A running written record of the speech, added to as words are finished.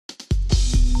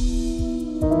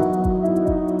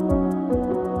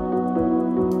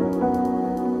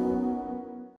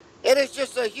It is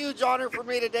just a huge honor for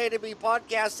me today to be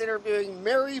podcast interviewing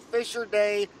Mary Fisher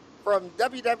Day from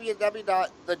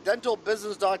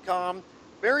www.thedentalbusiness.com.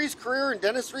 Mary's career in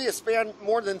dentistry has spanned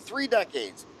more than 3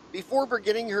 decades. Before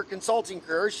beginning her consulting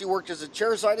career, she worked as a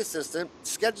chairside assistant,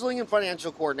 scheduling and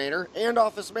financial coordinator, and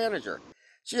office manager.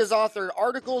 She has authored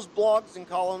articles, blogs, and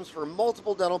columns for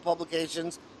multiple dental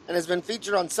publications and has been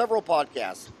featured on several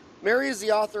podcasts. Mary is the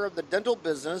author of The Dental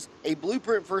Business, A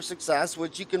Blueprint for Success,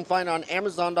 which you can find on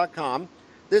Amazon.com.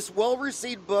 This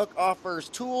well-received book offers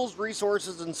tools,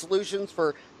 resources, and solutions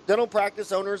for dental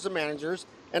practice owners and managers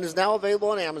and is now available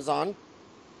on Amazon.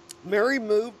 Mary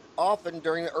moved often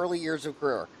during the early years of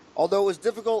career. Although it was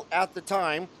difficult at the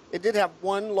time, it did have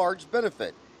one large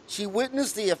benefit. She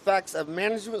witnessed the effects of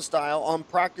management style on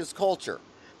practice culture.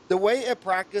 The way a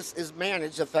practice is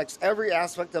managed affects every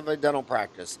aspect of a dental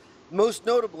practice, most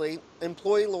notably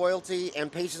employee loyalty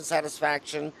and patient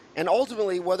satisfaction, and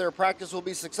ultimately whether a practice will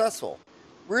be successful.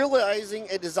 Realizing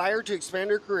a desire to expand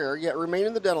her career yet remain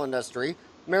in the dental industry,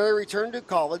 Mary returned to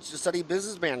college to study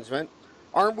business management.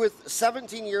 Armed with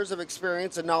 17 years of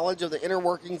experience and knowledge of the inner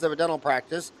workings of a dental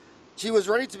practice, she was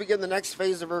ready to begin the next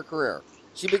phase of her career.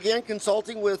 She began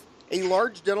consulting with a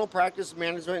large dental practice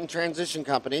management and transition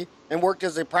company and worked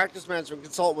as a practice management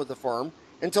consultant with the firm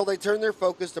until they turned their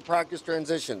focus to practice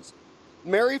transitions.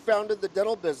 Mary founded the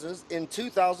dental business in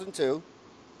 2002.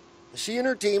 She and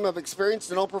her team of experienced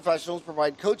dental professionals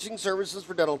provide coaching services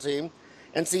for dental team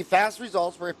and see fast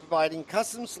results by providing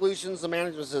custom solutions and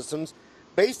management systems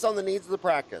based on the needs of the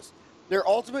practice. Their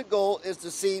ultimate goal is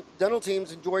to see dental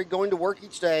teams enjoy going to work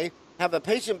each day, have a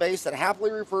patient base that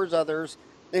happily refers others,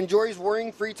 enjoys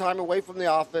worrying-free time away from the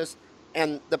office,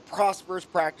 and the prosperous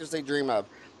practice they dream of.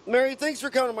 Mary, thanks for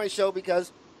coming to my show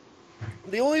because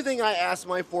the only thing I ask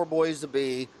my 4 boys to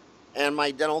be and my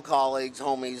dental colleagues,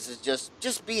 homies, is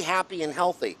just be happy and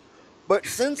healthy. But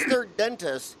since they're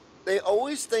dentists, they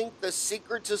always think the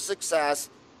secret to success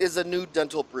is a new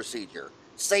dental procedure.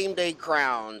 Same-day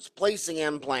crowns, placing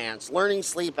implants, learning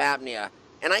sleep apnea.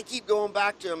 And I keep going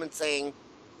back to them and saying,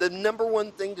 the number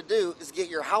one thing to do is get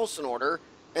your house in order.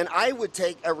 And I would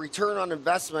take a return on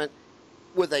investment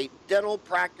with a dental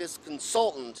practice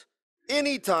consultant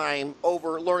anytime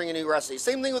over learning a new recipe.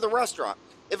 Same thing with a restaurant.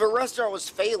 If a restaurant was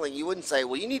failing, you wouldn't say,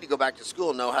 well, you need to go back to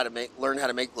school and learn how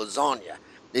to make lasagna.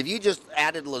 If you just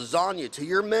added lasagna to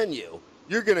your menu,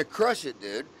 you're going to crush it,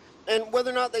 dude. And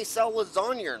whether or not they sell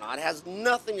lasagna or not has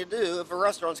nothing to do if a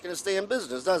restaurant's going to stay in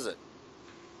business, does it?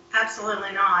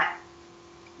 Absolutely not.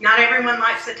 Not everyone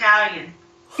likes Italian.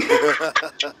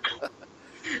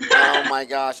 Oh my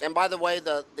gosh! And by the way,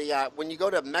 when you go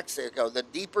to Mexico, the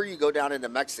deeper you go down into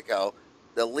Mexico,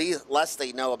 the less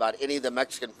they know about any of the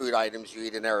Mexican food items you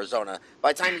eat in Arizona.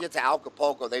 By the time you get to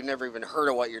Acapulco, they've never even heard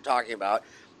of what you're talking about.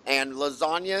 And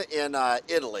lasagna in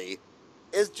Italy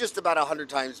is just about 100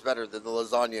 times better than the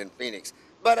lasagna in Phoenix.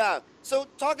 But so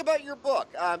talk about your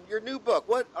book, your new book.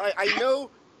 What I know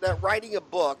that writing a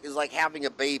book is like having a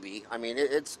baby. I mean,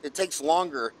 it takes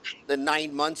longer than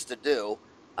 9 months to do.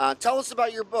 Tell us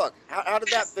about your book. How did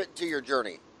that fit into your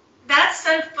journey? That's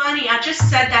so funny. I just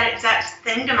said that exact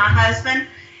thing to my husband.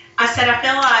 I said, I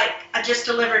feel like I just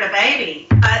delivered a baby.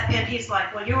 And he's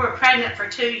like, well, you were pregnant for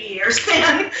 2 years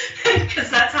then, because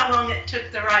that's how long it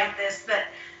took to write this. But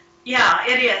yeah,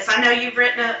 it is. I know you've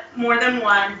written more than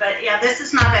one, but yeah, this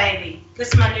is my baby. This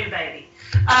is my new baby.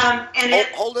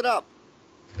 Hold it up.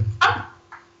 Oh.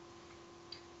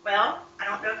 Well, I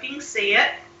don't know if you can see it.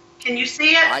 Can you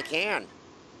see it? I can.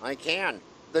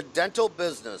 The Dental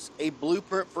Business, A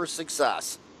Blueprint for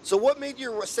Success. So what made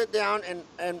you sit down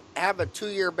and have a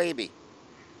 2-year baby?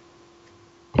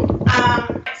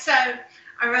 So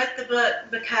I wrote the book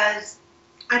because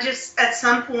I just, at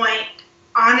some point,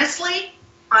 honestly,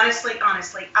 I was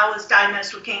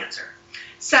diagnosed with cancer.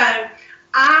 So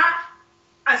I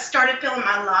started feeling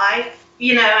my life,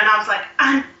 and I was like,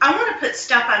 I want to put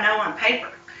stuff I know on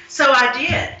paper. So I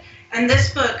did. And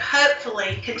this book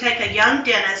hopefully can take a young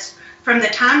dentist from the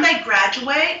time they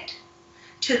graduate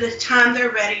to the time they're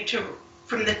ready to,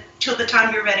 till the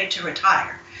time you're ready to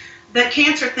retire. The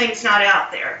cancer thing's not out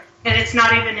there, and it's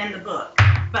not even in the book.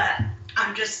 But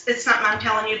it's something I'm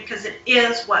telling you because it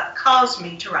is what caused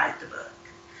me to write the book.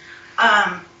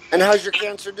 And how's your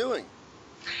cancer doing?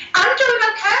 I'm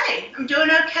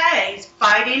doing okay.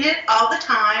 Fighting it all the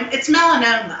time. It's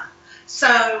melanoma.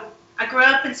 So I grew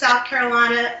up in South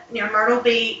Carolina near Myrtle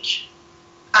Beach.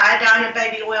 Iodine and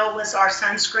baby oil was our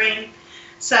sunscreen.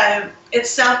 So it's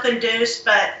self-induced,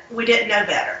 but we didn't know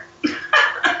better.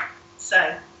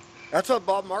 So that's what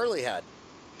Bob Marley had.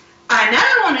 I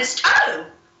know, on his toe.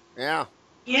 Yeah.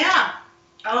 Yeah.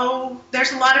 Oh,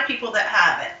 there's a lot of people that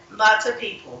have it. Lots of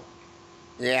people.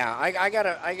 Yeah, I got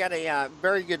a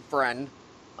very good friend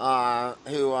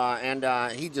who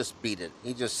and he just beat it.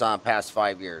 He just passed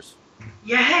 5 years.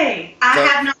 Yay! I So,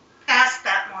 have not passed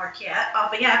that mark yet. I'll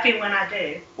be happy when I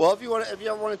do. well, if you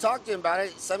ever want to talk to him about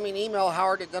it, send me an email,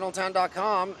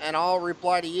 howard@dentaltown.com, and I'll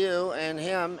reply to you and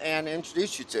him and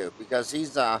introduce you to, because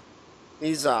he's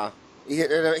he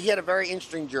had a very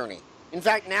interesting journey. In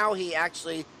fact, now he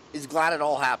actually is glad it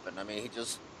all happened. I mean, he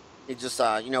just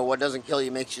what doesn't kill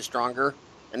you makes you stronger,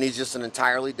 and he's just an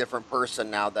entirely different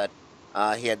person now that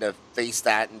he had to face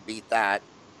that and beat that.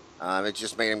 It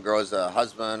just made him grow as a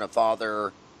husband, a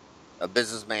father, a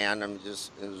businessman. It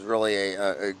was really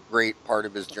a great part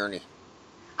of his journey.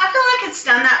 I feel like it's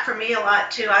done that for me a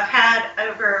lot too. I've had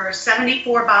over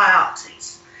 74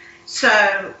 biopsies.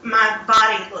 So my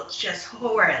body looks just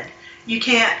horrid. You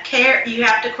can't care, you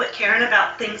have to quit caring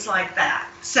about things like that.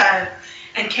 So,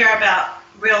 and care about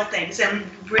real things. And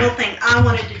real thing I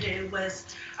wanted to do was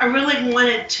I really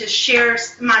wanted to share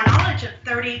my knowledge of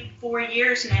 34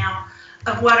 years now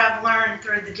of what I've learned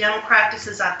through the dental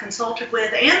practices I've consulted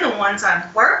with and the ones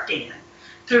I've worked in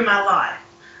through my life.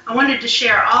 I wanted to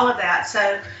share all of that.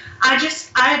 So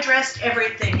I addressed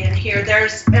everything in here.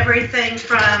 There's everything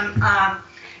from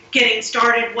getting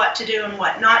started, what to do and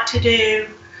what not to do,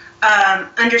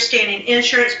 understanding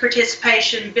insurance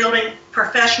participation, building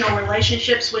professional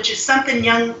relationships, which is something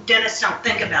young dentists don't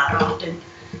think about often.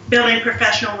 Building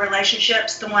professional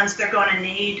relationships, the ones they're going to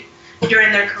need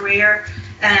during their career,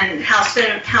 and how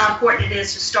important it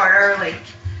is to start early.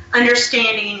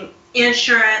 Understanding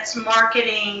insurance,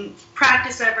 marketing,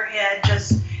 practice overhead,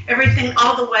 just everything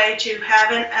all the way to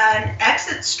having an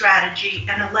exit strategy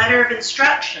and a letter of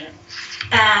instruction.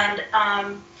 And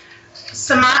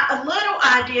a little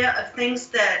idea of things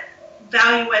that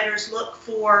evaluators look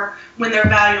for when they're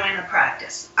evaluating a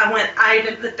practice. I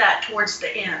even put that towards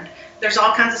the end. There's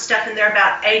all kinds of stuff in there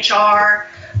about HR,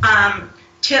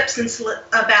 tips and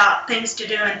about things to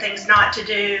do and things not to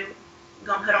do. I'm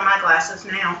gonna put on my glasses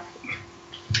now.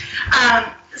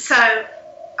 So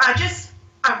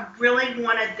I really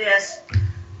wanted this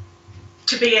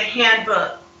to be a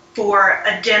handbook for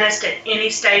a dentist at any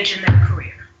stage in their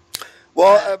career.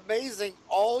 Well, amazing!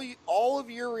 All of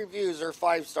your reviews are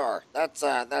 5-star.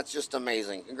 That's just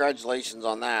amazing. Congratulations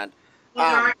on that.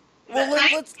 Well,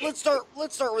 Let's start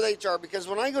with HR, because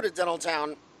when I go to Dental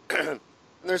Town,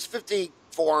 there's 50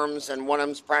 forms and one of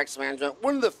them's practice management.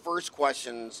 One of the first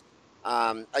questions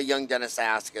a young dentist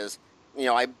asks is,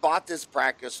 I bought this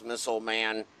practice from this old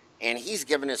man, and he's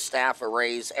given his staff a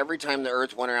raise every time the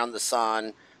Earth went around the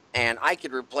sun, and I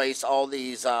could replace all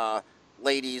these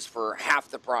ladies for half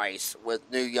the price with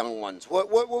new young ones. What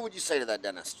would you say to that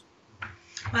dentist?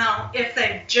 Well, if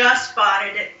they've just bought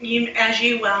it, as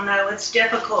you well know, it's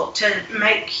difficult to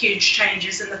make huge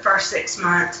changes in the first 6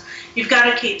 months. You've got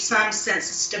to keep some sense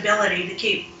of stability to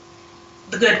keep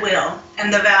the goodwill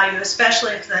and the value,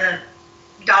 especially if the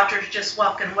doctor's just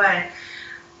walking away.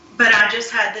 But I just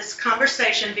had this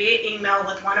conversation via email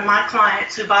with one of my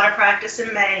clients who bought a practice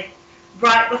in May,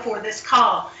 right before this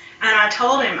call. And I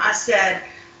told him, I said,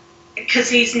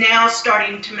 because he's now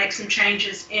starting to make some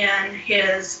changes in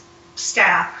his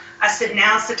staff, I said,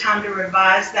 now's the time to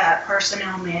revise that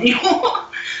personnel manual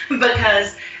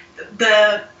because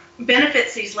the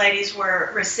benefits these ladies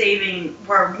were receiving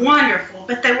were wonderful,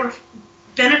 but they were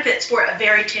benefits for a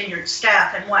very tenured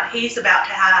staff, and what he's about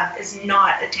to have is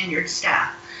not a tenured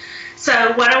staff.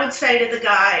 So what I would say to the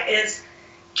guy is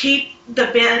keep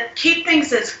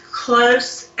things as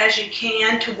close as you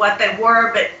can to what they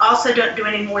were, but also don't do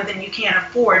any more than you can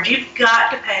afford. You've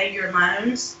got to pay your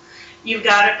loans, you've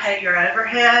got to pay your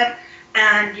overhead,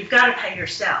 and you've got to pay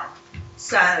yourself.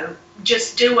 So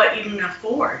just do what you can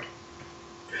afford.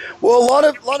 Well, a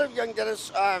lot of young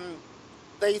dentists,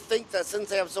 they think that since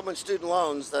they have so much student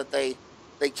loans that they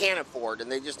can't afford,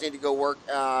 and they just need to go work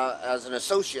as an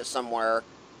associate somewhere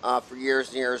for years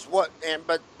and years. But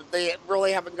they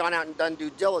really haven't gone out and done due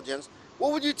diligence.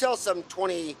 What would you tell some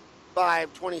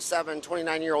 25, 27,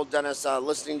 29-year-old dentists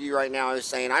listening to you right now who's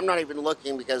saying, I'm not even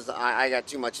looking because I got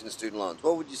too much in student loans?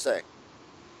 What would you say?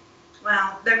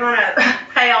 Well, they're going to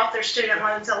pay off their student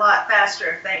loans a lot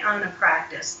faster if they own a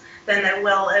practice than they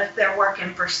will if they're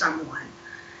working for someone.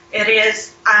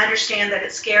 I understand that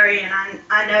it's scary, and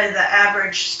I know the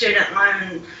average student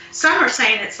loan, some are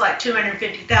saying it's like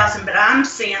 $250,000, but I'm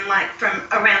seeing like from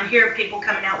around here people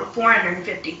coming out with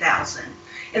 $450,000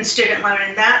 in student loan,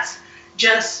 and that's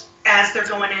just as they're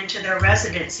going into their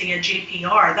residency, a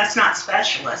GPR. That's not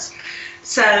specialist.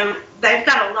 So they've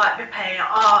got a lot to pay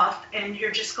off, and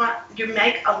you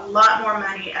make a lot more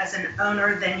money as an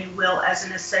owner than you will as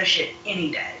an associate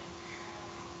any day.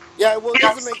 Yeah, well, it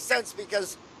doesn't It's, make sense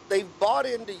because they've bought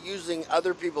into using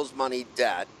other people's money,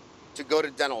 debt, to go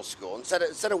to dental school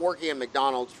instead of working at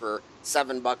McDonald's for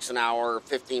 $7 an hour,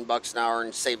 $15 an hour,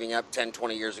 and saving up 10,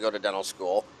 20 years to go to dental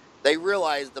school. They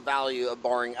realize the value of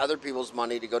borrowing other people's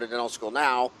money to go to dental school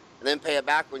now, and then pay it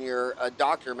back when you're a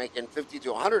doctor making 50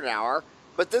 to 100 an hour.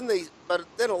 But then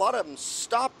a lot of them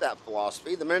stop that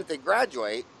philosophy the minute they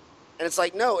graduate, and it's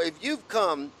like, no, if you've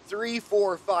come three,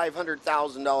 four,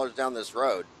 $500,000 down this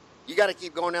road, you got to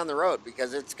keep going down the road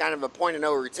because it's kind of a point of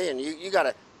no return. You got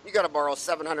to borrow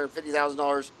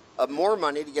 $750,000 of more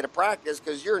money to get a practice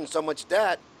because you're in so much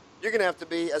debt. You're going to have to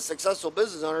be a successful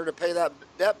business owner to pay that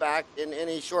debt back in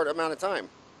any short amount of time.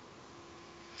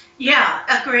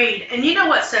 yeah, agreed. And you know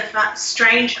what's so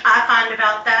strange I find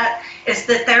about that is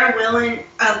that they're willing,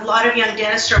 a lot of young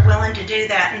dentists are willing to do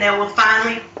that, and they will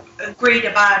finally agree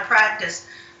to buy a practice.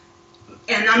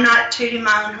 And I'm not tooting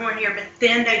my own horn here, but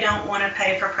then they don't want to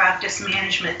pay for practice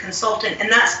management consultant,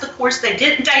 and that's the course they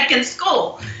didn't take in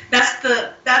school. That's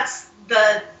the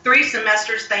 3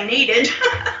 semesters they needed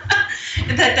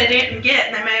that they didn't get,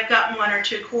 and they may have gotten 1 or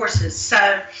 2 courses.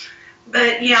 So,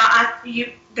 but yeah,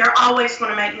 they're always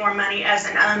going to make more money as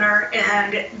an owner,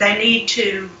 and they need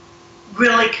to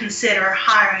really consider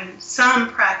hiring some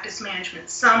practice management,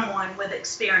 someone with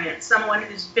experience, someone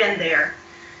who's been there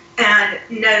and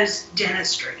knows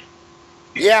dentistry.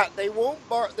 Yeah, they won't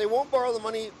borrow the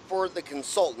money for the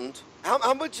consultant.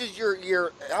 How much is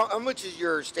your how much is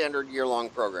your standard year long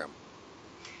program?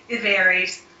 It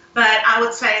varies, but I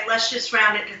would say let's just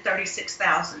round it to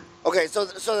 36,000. Okay, so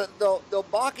they'll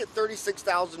balk at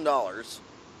 $36,000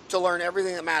 to learn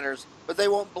everything that matters, but they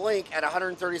won't blink at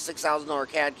 $136,000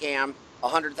 CAD CAM,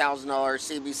 $100,000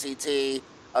 CBCT,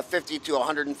 a $50 to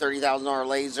 $130,000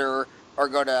 laser, or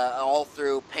go to all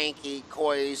through Pankey,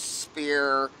 Coy,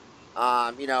 Spear.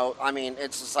 I mean,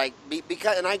 it's just like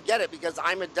because, and I get it because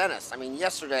I'm a dentist. I mean,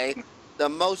 yesterday, the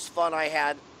most fun I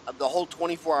had of the whole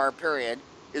 24-hour period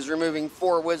is removing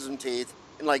 4 wisdom teeth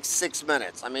in like 6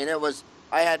 minutes. I mean,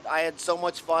 I had so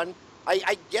much fun.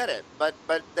 I get it, but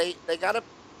they got to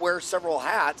wear several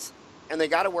hats, and they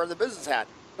got to wear the business hat.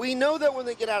 We know that when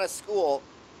they get out of school,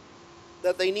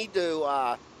 that they need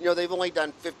to, they've only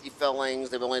done 50 fillings,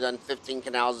 they've only done 15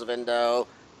 canals of endo,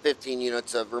 15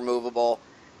 units of removable,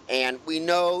 and we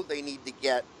know they need to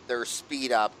get their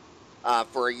speed up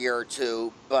for a year or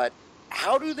two. But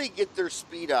how do they get their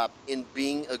speed up in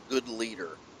being a good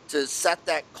leader to set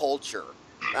that culture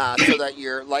so that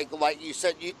you're like you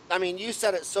said, you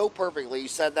said it so perfectly. You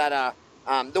said that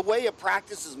the way a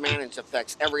practice is managed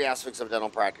affects every aspect of dental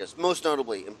practice, most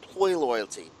notably employee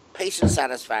loyalty, patient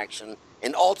satisfaction,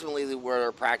 and ultimately where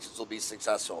a practice will be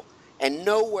successful. And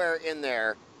nowhere in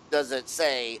there does it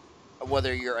say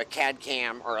whether you're a CAD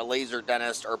CAM or a laser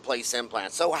dentist or place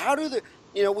implants. So how do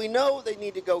we know they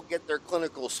need to go get their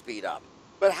clinical speed up,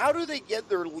 but how do they get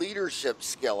their leadership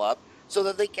skill up so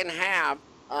that they can have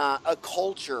a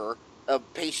culture of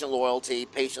patient loyalty,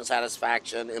 patient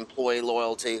satisfaction, employee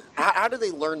loyalty? How do they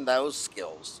learn those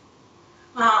skills?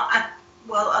 Well,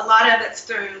 a lot of it's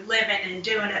through living and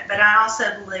doing it, but I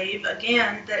also believe,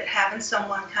 again, that having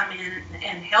someone come in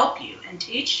and help you and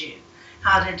teach you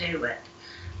how to do it.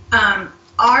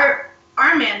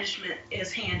 Our management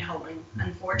is hand holding,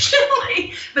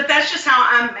 unfortunately, but that's just how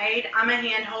I'm made. I'm a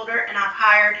hand holder, and I've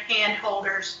hired hand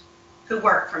holders who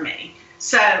work for me.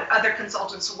 So other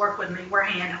consultants who work with me, we're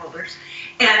hand holders.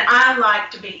 And I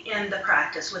like to be in the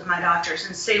practice with my doctors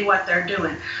and see what they're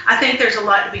doing. I think there's a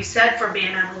lot to be said for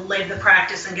being able to leave the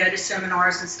practice and go to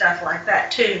seminars and stuff like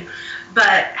that too.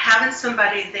 But having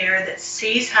somebody there that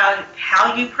sees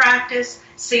how you practice,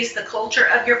 sees the culture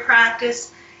of your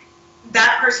practice,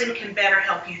 that person can better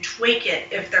help you tweak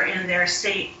it if they're in their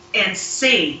seat and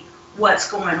see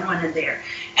what's going on in there.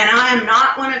 And I am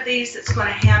not one of these that's going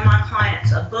to hand my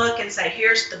clients a book and say,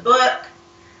 here's the book,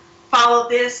 follow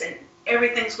this, and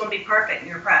everything's going to be perfect in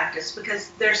your practice, because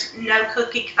there's no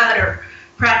cookie cutter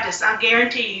practice. I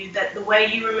guarantee you that the way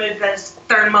you removed those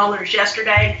third molars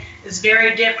yesterday is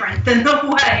very different than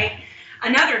the way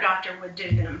another doctor would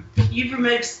do them. You've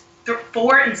removed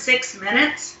 4 in 6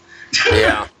 minutes.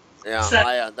 Yeah. Yeah, So,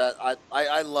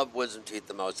 I love wisdom teeth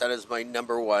the most. That is my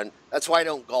number one. That's why I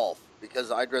don't golf,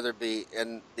 because I'd rather be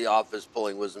in the office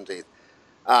pulling wisdom teeth.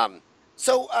 Um,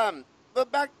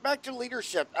 but back to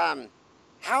leadership.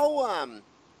 How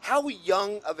how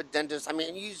young of a dentist? I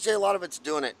mean, you say a lot of it's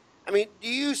doing it. I mean, do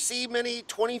you see many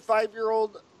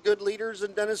 25-year-old good leaders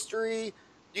in dentistry?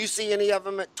 Do you see any of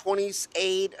them at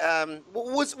 28?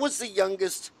 What's the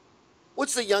youngest?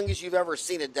 What's the youngest you've ever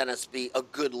seen a dentist be a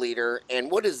good leader,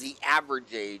 and what is the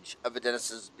average age of a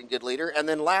dentist as a good leader? And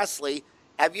then lastly,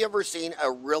 Have you ever seen a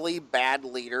really bad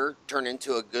leader turn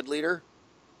into a good leader?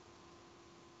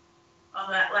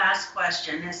 Oh, that last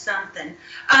question is something.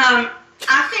 I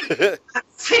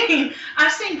think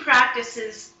I've seen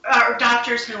practices or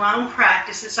doctors who own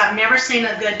practices. I've never seen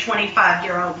a good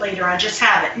 25-year-old leader. I just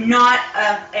haven't. Not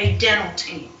of a dental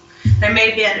team. They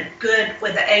may have been good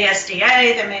with the ASDA.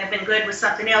 They may have been good with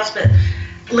something else, but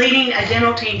leading a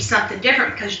dental team is something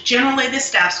different because generally the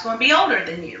staff's going to be older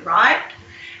than you, right?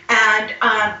 And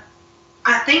I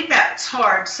think that's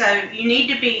hard. So you need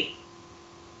to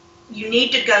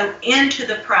go into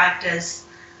the practice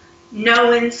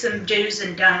knowing some do's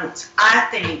and don'ts, I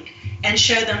think, and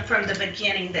show them from the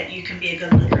beginning that you can be a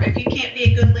good leader. If you can't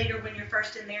be a good leader when you're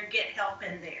first in there, get help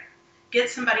in there. Get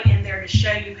somebody in there to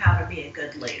show you how to be a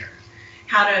good leader,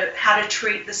 how to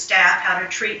treat the staff, how to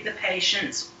treat the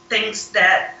patients, things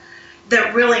that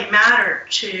really matter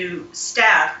to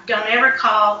staff. Don't ever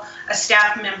call a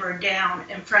staff member down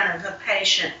in front of a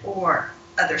patient or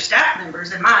other staff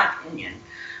members, in my opinion.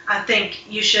 I think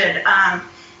you should,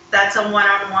 that's a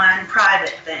one-on-one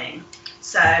private thing.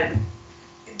 So and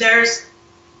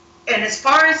as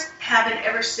far as having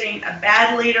ever seen a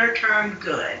bad leader turn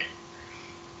good,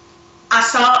 I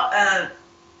saw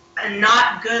a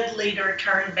not good leader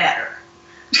turn better.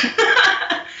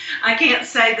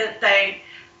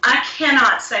 I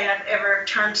cannot say I've ever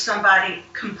turned somebody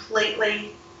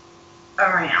completely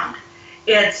around.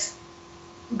 It's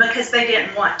because they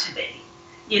didn't want to be.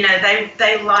 You know,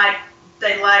 they like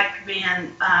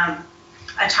being a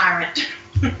tyrant,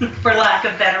 for lack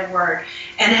of a better word,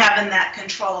 and having that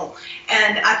control.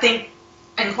 And I think,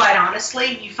 and quite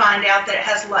honestly, you find out that it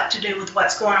has a lot to do with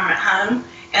what's going on at home,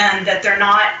 and that they're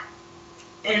not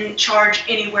in charge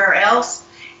anywhere else,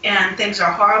 and things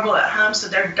are horrible at home, so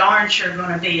they're darn sure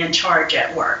going to be in charge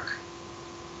at work.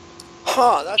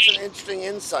 Huh, that's an interesting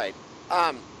insight.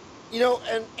 You know,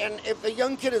 and if a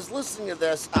young kid is listening to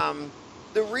this,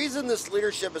 the reason this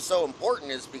leadership is so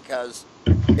important is because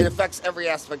it affects every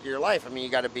aspect of your life. I mean, you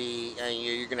got to be,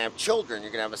 you're going to have children,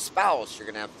 you're going to have a spouse, you're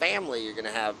going to have family, you're going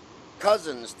to have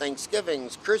cousins,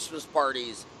 Thanksgivings, Christmas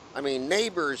parties, I mean,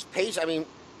 neighbors, patients. I mean,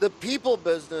 the people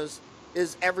business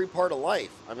is every part of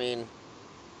life. I mean,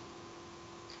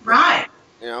 Right,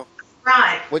 you know,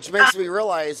 right. which makes me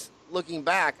realize, looking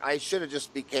back, I should have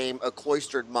just became a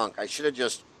cloistered monk. I should have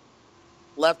just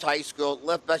left high school,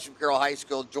 left Bishop Carroll High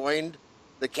School, joined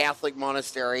the Catholic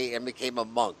monastery, and became a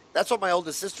monk. That's what my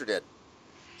oldest sister did.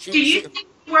 Do you think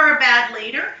you were a bad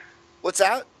leader? What's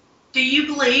that? Do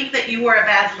you believe that you were a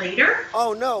bad leader?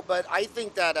 Oh no, but I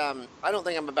think that I don't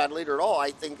think I'm a bad leader at all. I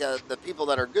think the people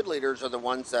that are good leaders are the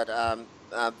ones that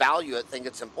value it, think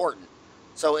it's important.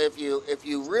 So if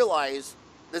you realize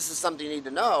this is something you need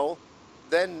to know,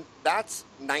 then that's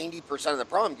 90% of the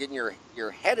problem. Getting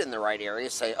your head in the right area.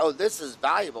 Say, oh, this is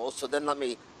valuable. So then let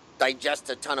me digest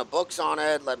a ton of books on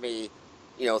it. Let me,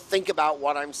 think about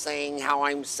what I'm saying, how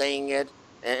I'm saying it,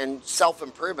 and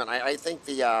self-improvement. I think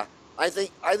I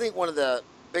think one of the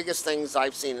biggest things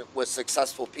I've seen with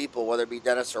successful people, whether it be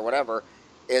dentists or whatever,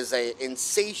 is a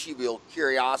insatiable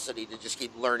curiosity to just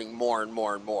keep learning more and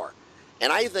more and more.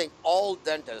 And I think all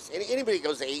dentists, anybody who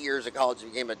goes to 8 years of college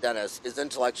and became a dentist, is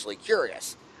intellectually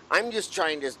curious. I'm just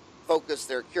trying to focus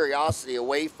their curiosity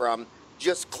away from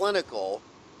just clinical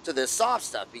to this soft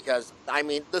stuff, because, I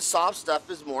mean, the soft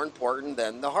stuff is more important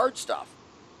than the hard stuff.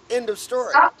 End of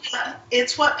story.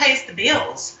 It's what pays the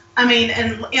bills. I mean,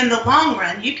 in the long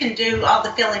run, you can do all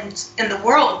the fillings in the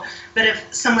world, but if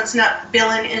someone's not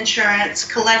billing insurance,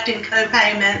 collecting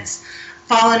co-payments,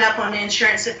 following up on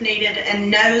insurance if needed,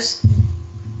 and knows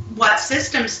what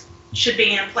systems should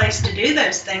be in place to do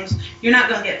those things, you're not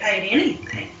going to get paid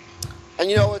anything.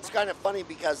 And it's kind of funny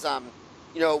because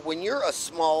when you're a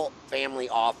small family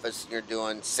office and you're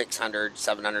doing 600,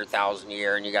 700,000 a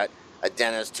year, and you got a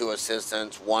dentist, 2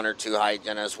 assistants, 1 or 2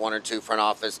 hygienists, 1 or 2 front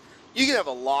office, you can have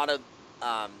a lot of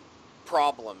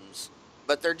problems,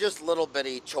 but they're just little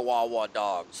bitty Chihuahua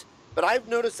dogs. But I've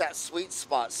noticed that sweet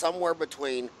spot somewhere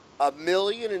between $1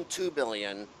 million and $2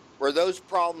 billion, where those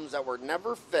problems that were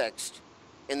never fixed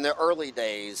in the early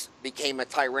days became a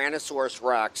Tyrannosaurus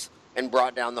Rex and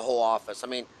brought down the whole office. I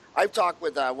mean, I've talked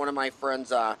with one of my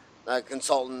friends, a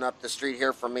consultant up the street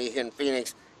here from me in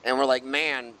Phoenix, and we're like,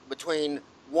 man, between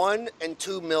 1 and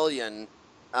 2 million,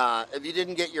 if you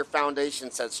didn't get your foundation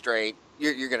set straight,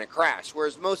 you're going to crash.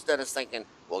 Whereas most dentists thinking,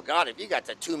 well, God, if you got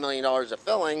to $2 million of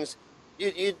fillings,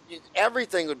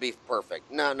 everything would be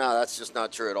perfect. No, that's just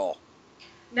not true at all.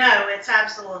 No, it's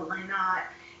absolutely not.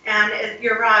 And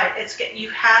you're right. You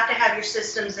have to have your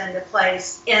systems into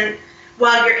place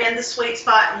while you're in the sweet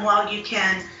spot, and while you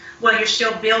can while you're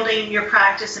still building your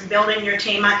practice and building your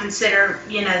team. I consider,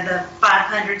 the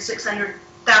 $500,000,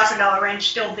 $600,000 range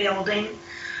still building,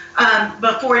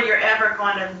 before you're ever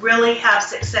going to really have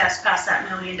success past that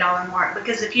 $1 million mark.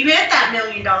 Because if you hit that $1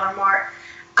 million mark,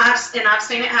 I've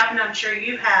seen it happen, I'm sure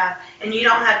you have, and you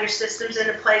don't have your systems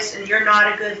into place and you're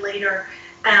not a good leader,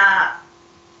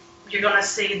 you're going to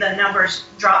see the numbers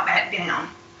drop back down.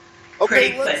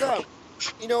 Okay, let's,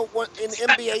 in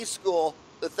MBA school,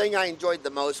 the thing I enjoyed the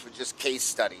most was just case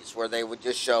studies, where they would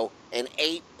just show an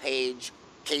 8-page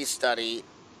case study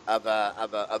of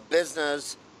a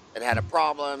business that had a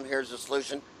problem. Here's a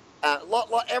solution.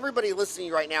 Everybody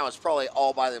listening right now is probably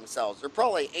all by themselves. They're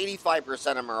probably 85%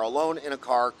 of them are alone in a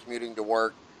car commuting to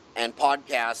work, and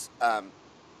podcast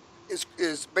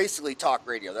is basically talk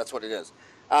radio. That's what it is.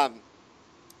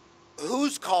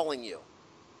 Who's calling you?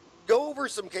 Go over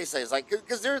some case studies,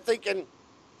 because they're thinking,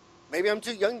 maybe I'm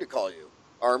too young to call you,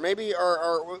 or maybe,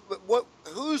 or what?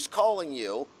 Who's calling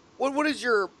you? What is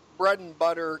your bread and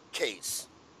butter case?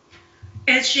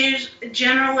 It's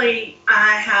generally,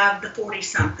 I have the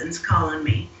 40-somethings calling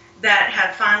me that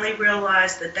have finally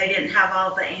realized that they didn't have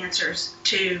all the answers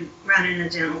to running a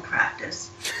dental practice.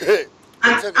 It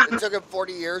took them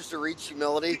 40 years to reach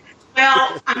humility?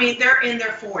 Well, they're in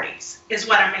their 40s, is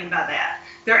what I mean by that.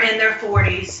 They're in their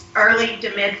 40s, early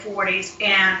to mid 40s,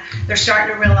 and they're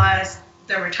starting to realize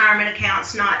their retirement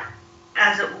account's not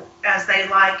as they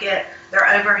like it. Their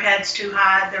overhead's too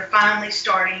high. They're finally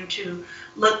starting to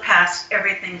look past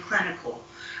everything clinical.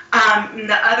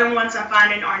 The other ones I'm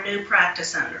finding are new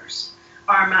practice owners,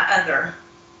 are my other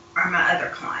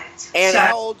clients. And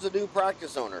how old's a new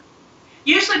practice owner?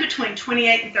 Usually between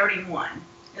 28 and 31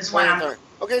 is what I'm.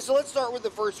 Okay, so let's start with the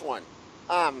first one.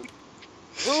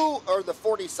 Who are the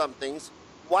 40-somethings?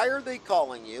 Why are they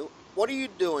calling you? What are you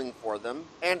doing for them?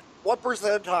 And what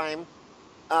percent of the time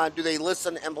do they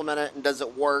listen, implement it, and does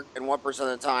it work? And what percent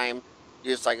of the time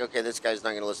you're just like, okay, this guy's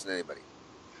not going to listen to anybody?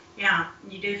 Yeah,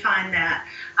 you do find that.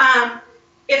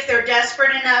 If they're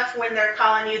desperate enough when they're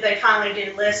calling you, they finally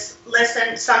do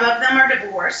listen. Some of them are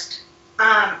divorced,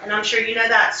 and I'm sure you know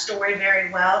that story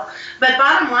very well. But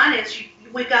bottom line is,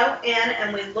 we go in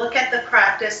and we look at the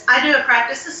practice. I do a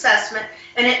practice assessment,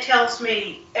 and it tells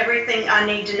me everything I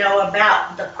need to know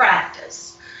about the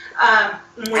practice. How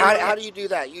do you do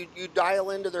that? You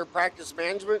dial into their practice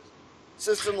management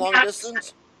system long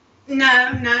distance? No.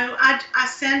 I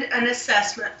send an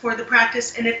assessment for the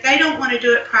practice, and if they don't want to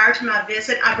do it prior to my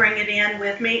visit, I bring it in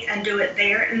with me and do it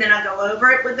there, and then I go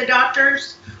over it with the doctor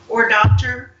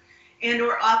and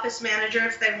or office manager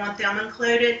if they want them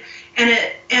included, and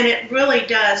it really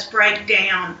does break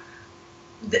down.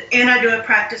 And I do a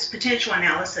practice potential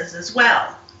analysis as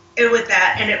well with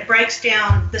that, and it breaks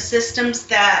down the systems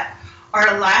that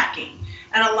are lacking.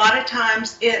 And a lot of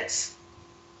times it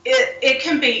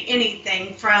can be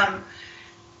anything from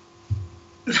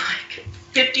like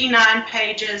 59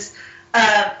 pages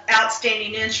of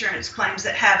outstanding insurance claims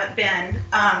that haven't been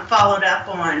followed up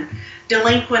on,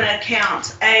 delinquent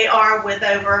accounts, AR with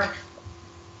over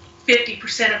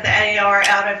 50% of the AR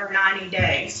out over 90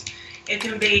 days. It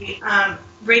can be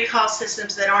recall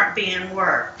systems that aren't being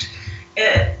worked.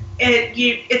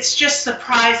 It's just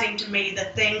surprising to me the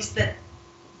things that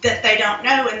they don't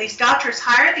know. And these doctors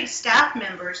hire these staff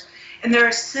members, and they're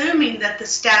assuming that the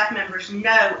staff members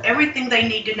know everything they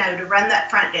need to know to run that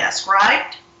front desk,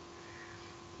 right?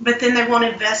 But then they won't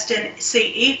invest in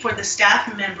CE for the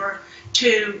staff member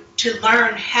to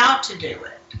learn how to do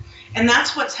it. And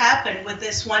that's what's happened with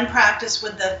this one practice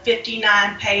with the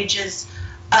 59 pages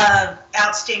of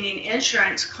outstanding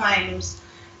insurance claims.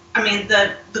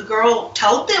 The girl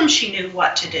told them she knew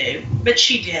what to do, but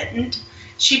she didn't.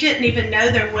 She didn't even know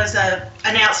there was an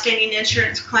outstanding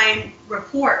insurance claim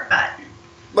report button.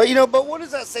 But what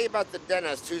does that say about the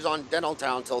dentist who's on Dental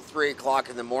Town until 3 o'clock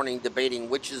in the morning debating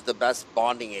which is the best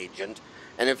bonding agent,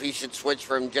 and if he should switch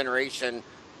from generation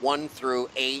 1 through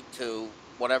 8 to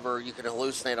whatever you can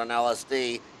hallucinate on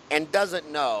LSD, and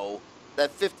doesn't know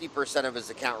that 50% of his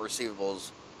account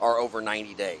receivables are over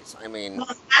 90 days? Well,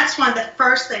 that's one of the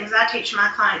first things I teach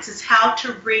my clients is how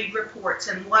to read reports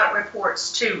and what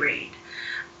reports to read.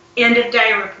 End of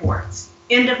day reports,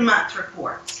 end of month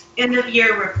reports, end of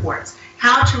year reports,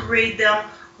 how to read them,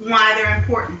 why they're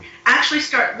important. Actually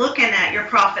start looking at your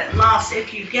profit and loss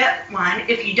if you get one.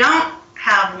 If you don't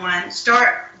have one,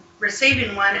 start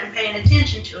receiving one and paying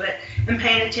attention to it, and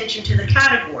paying attention to the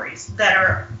categories that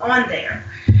are on there.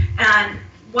 And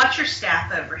watch your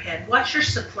staff overhead, watch your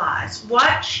supplies,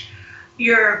 watch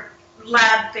your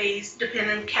lab fees,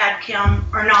 depending CAD/CAM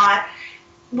or not.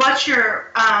 Watch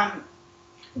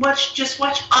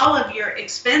watch all of your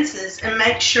expenses and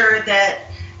make sure that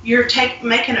you're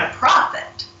making a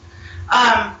profit.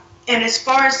 And as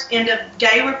far as end of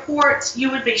day reports,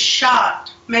 you would be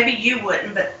shocked. Maybe you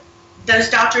wouldn't, but those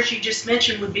doctors you just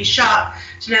mentioned would be shocked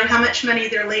to know how much money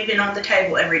they're leaving on the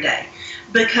table every day.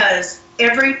 Because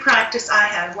every practice I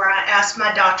have where I ask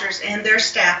my doctors and their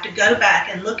staff to go back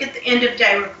and look at the end of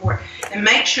day report and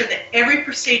make sure that every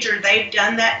procedure they've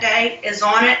done that day is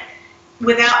on it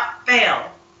without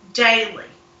fail daily.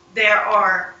 There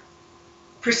are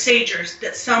procedures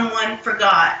that someone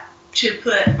forgot to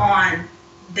put on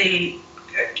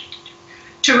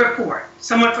to report.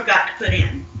 Someone forgot to put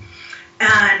in.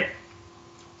 And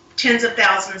tens of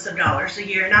thousands of dollars a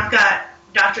year. And I've got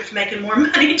doctors making more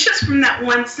money just from that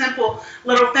one simple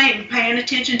little thing, paying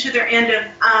attention to their end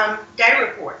of day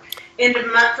report, end of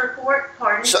month report,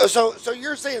 pardon. So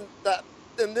you're saying that,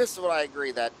 and this is what I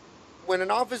agree, that when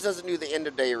an office doesn't do the end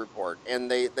of day report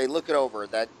and they look it over,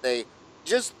 that they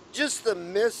just the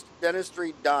missed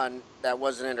dentistry done that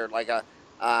wasn't entered, like the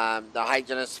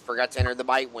hygienist forgot to enter the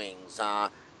bite wings,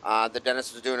 the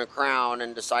dentist was doing a crown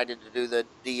and decided to do the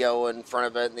DO in front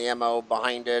of it and the MO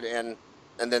behind it,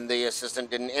 and then the assistant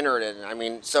didn't enter it in. I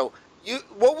mean, so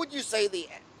what would you say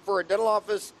for a dental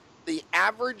office, the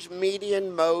average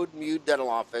median mode mute dental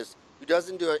office who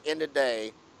doesn't do an end of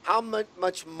day, how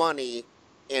much money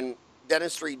in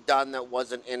dentistry done that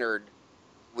wasn't entered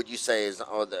would you say is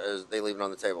they leave it on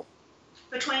the table?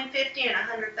 Between $50,000 and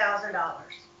 $100,000.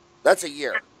 That's a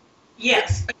year.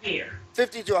 Yes, a year.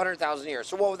 50 to 100,000 a year.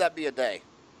 So what would that be a day?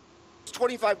 It's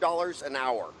 $25 an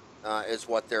hour is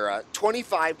what they're at.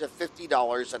 $25 to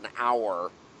 $50 an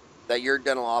hour that your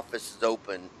dental office is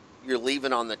open. You're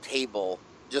leaving on the table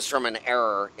just from an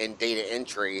error in data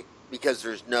entry because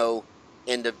there's no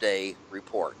end of day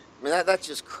report. I mean, that's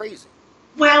just crazy.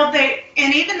 Well,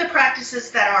 and even the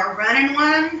practices that are running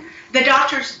one, the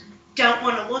doctors don't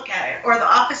want to look at it, or the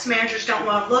office managers don't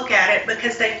want to look at it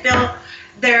because they feel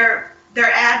their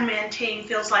admin team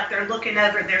feels like they're looking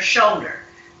over their shoulder,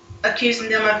 accusing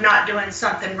them of not doing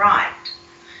something right.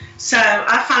 So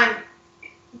I find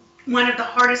one of the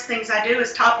hardest things I do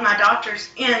is talk my doctors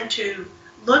into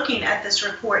looking at this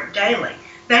report daily.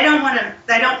 They don't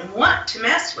want to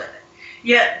mess with it,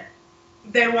 yet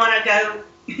they want to go.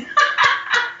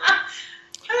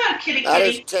 Hello, kitty. That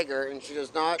is Tigger, and she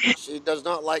does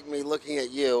not like me looking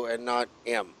at you and not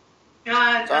him.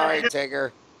 Sorry,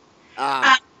 Tigger.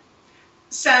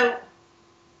 So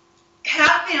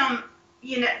have them,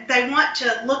 they want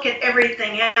to look at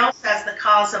everything else as the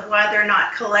cause of why they're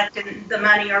not collecting the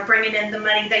money or bringing in the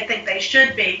money they think they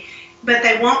should be, but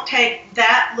they won't take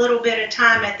that little bit of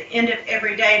time at the end of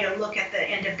every day to look at the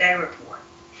end of day report.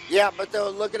 Yeah, but they're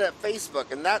looking at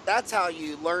Facebook, and that's how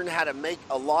you learn how to make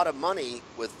a lot of money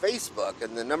with Facebook.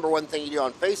 And the number one thing you do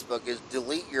on Facebook is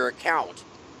delete your account,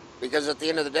 because at the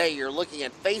end of the day, you're looking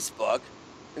at Facebook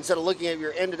instead of looking at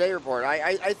your end-of-day report.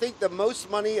 I think the most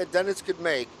money a dentist could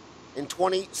make in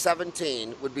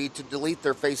 2017 would be to delete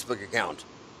their Facebook account.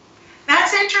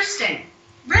 That's interesting.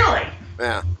 Really?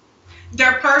 Yeah.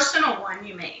 Their personal one,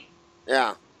 you mean?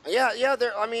 Yeah. Yeah.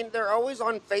 They're always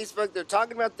on Facebook. They're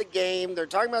talking about the game. They're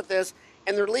talking about this,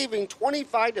 and they're leaving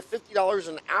 $25 to $50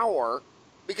 an hour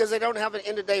because they don't have an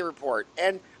end-of-day report.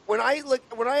 And when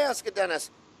I ask a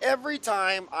dentist, every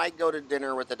time I go to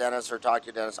dinner with a dentist or talk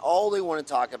to a dentist, all they want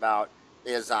to talk about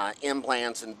is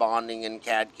implants and bonding and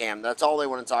CAD/CAM. That's all they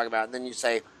want to talk about. And then you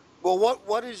say, well,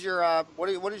 what is your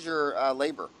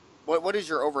labor? What is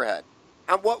your overhead?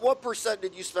 What percent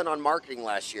did you spend on marketing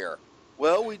last year?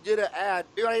 Well, we did an ad.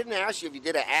 Dude, I didn't ask you if you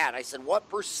did an ad. I said, what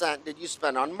percent did you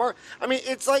spend on marketing? I mean,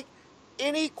 it's like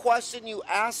any question you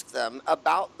ask them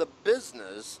about the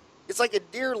business, it's like a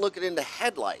deer looking into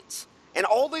headlights. And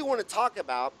all they want to talk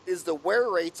about is the wear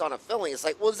rates on a filling. It's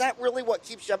like, well, is that really what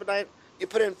keeps you up at night? You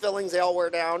put in fillings, they all wear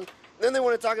down. And then they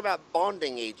want to talk about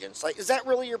bonding agents. Like, is that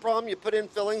really your problem? You put in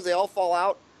fillings, they all fall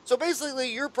out. So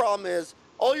basically, your problem is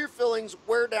all your fillings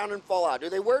wear down and fall out. Do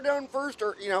they wear down first,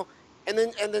 or And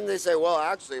then they say, well,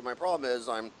 actually, my problem is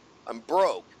I'm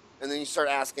broke. And then you start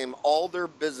asking them all their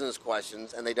business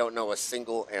questions, and they don't know a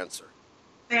single answer.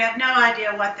 They have no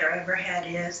idea what their overhead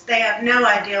is. They have no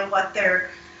idea what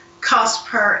their cost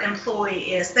per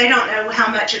employee is. They don't know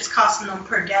how much it's costing them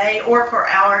per day or per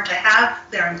hour to have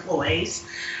their employees.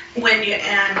 And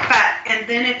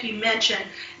then if you mention,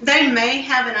 they may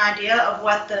have an idea of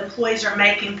what the employees are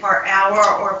making per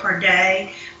hour or per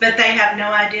day, but they have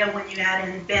no idea when you add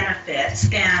in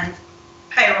benefits and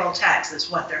payroll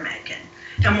taxes what they're making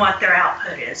and what their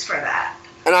output is for that.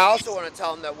 And I also want to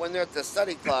tell them that when they're at the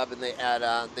study club and they add,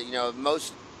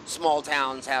 most small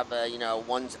towns have a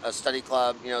study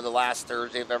club. The last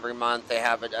Thursday of every month they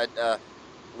have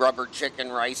rubber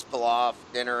chicken, rice pilaf,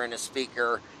 dinner, and a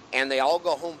speaker, and they all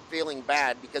go home feeling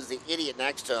bad because the idiot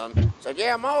next to them said,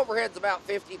 "Yeah, my overhead's about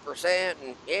 50%,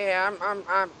 and yeah,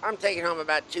 I'm taking home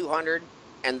about 200,"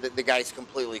 and the guy's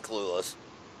completely clueless.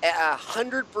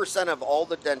 100% of all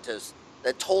the dentists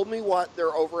that told me what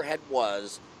their overhead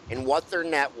was and what their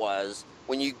net was,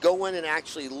 when you go in and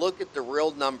actually look at the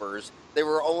real numbers, they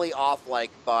were only off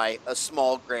like by a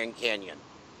small Grand Canyon.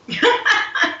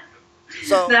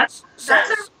 So That's so a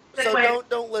good so way.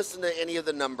 don't listen to any of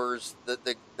the numbers that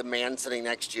the man sitting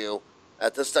next to you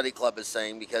at the study club is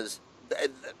saying, because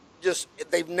just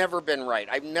they've never been right.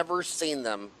 I've never seen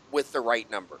them with the right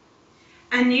number.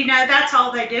 And that's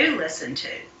all they do listen to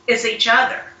is each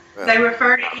other. Yeah. They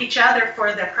refer to each other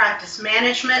for their practice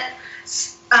management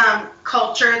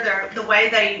culture, the way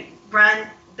they run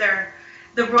their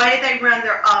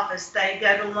office. They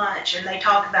go to lunch and they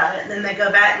talk about it, and then they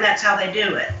go back, and that's how they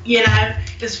do it.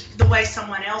 Is the way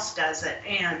someone else does it,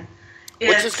 and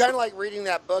which is kind of like reading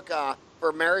that book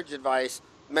for marriage advice.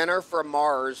 Men are from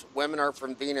Mars, women are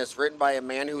from Venus, written by a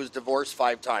man who was divorced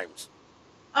 5 times.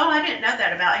 Oh, I didn't know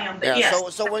that about him, but Yeah.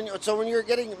 yes. So when you're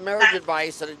getting marriage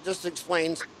advice, and it just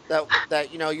explains that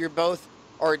you're both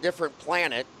are a different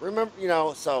planet. Remember,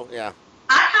 so yeah.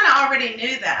 I kind of already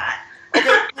knew that. Okay,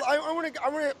 I want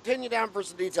to pin you down for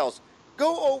some details.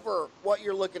 Go over what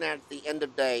you're looking at the end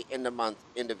of day, end of month,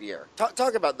 end of year.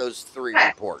 Talk about those 3 Okay.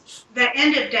 reports. The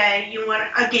end of day, you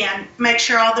want to, again, make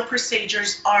sure all the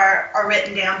procedures are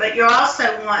written down, but you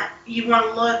also want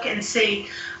to look and see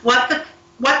what the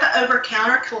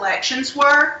over-counter collections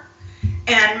were,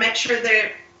 and make sure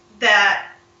that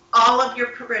all of your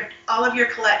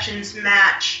collections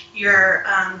match your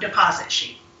deposit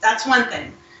sheet. That's one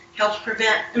thing. Helps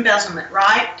prevent embezzlement,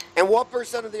 right? And what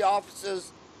percent of the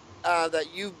offices that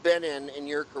you've been in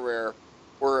your career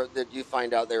did you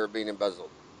find out they were being embezzled?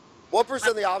 What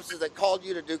percent of the offices that called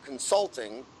you to do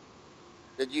consulting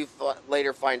did you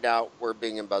later find out were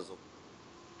being embezzled?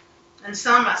 And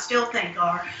some I still think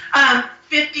are.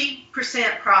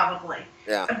 50% probably.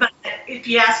 Yeah. But if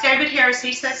you ask David Harris,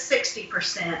 he says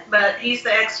 60%, but he's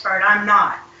the expert. I'm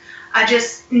not. I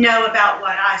just know about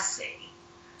what I see.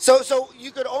 So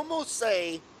you could almost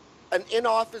say an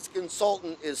in-office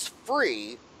consultant is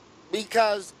free,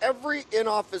 because every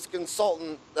in-office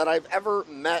consultant that I've ever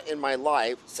met in my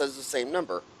life says the same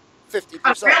number, 50%.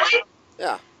 Oh, really?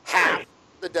 Yeah, half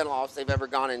the dental office they've ever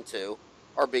gone into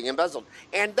are being embezzled.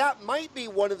 And that might be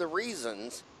one of the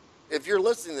reasons, if you're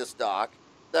listening to this, Doc,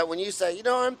 that when you say,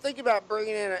 I'm thinking about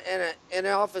bringing in an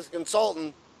office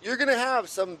consultant, you're going to have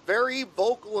some very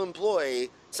vocal employee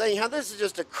saying how this is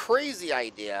just a crazy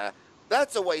idea.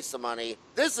 That's a waste of money.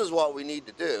 This is what we need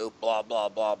to do, blah, blah,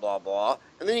 blah, blah, blah.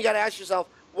 And then you got to ask yourself,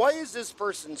 why is this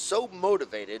person so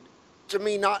motivated to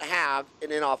me not have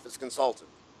an in-office consultant?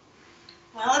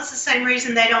 Well, it's the same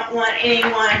reason they don't want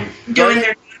anyone doing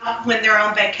their job when they're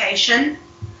on vacation.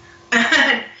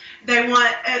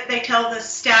 They tell the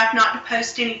staff not to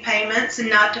post any payments and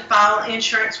not to file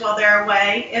insurance while they're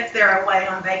away, if they're away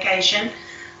on vacation.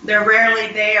 They're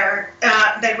rarely there.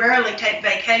 They rarely take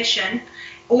vacation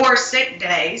or sick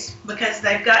days, because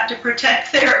they've got to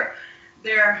protect their.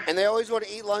 And they always want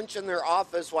to eat lunch in their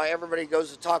office while everybody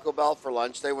goes to Taco Bell for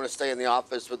lunch. They want to stay in the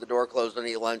office with the door closed and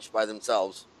eat lunch by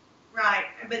themselves. Right,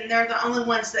 but they're the only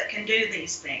ones that can do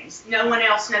these things. No one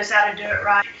else knows how to do it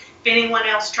right. If anyone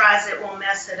else tries it, will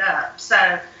mess it up.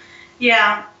 So,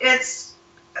 yeah, that's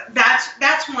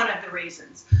one of the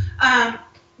reasons.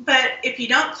 But if you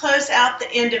don't close out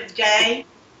the end of the day,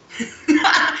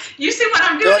 you see what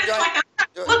I'm doing? It's like I'm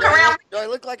look around. Do I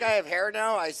look like I have hair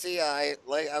now? I see I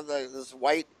have this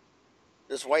white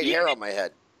hair on my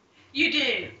head. You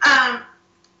do.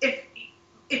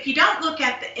 If you don't look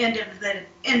at the end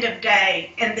of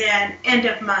day and then end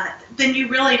of month, then you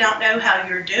really don't know how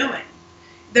you're doing.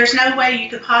 There's no way you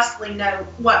could possibly know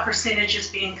what percentage is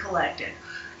being collected,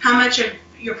 how much of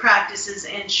your practice is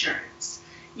insurance.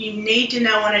 You need to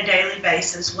know on a daily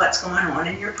basis what's going on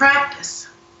in your practice.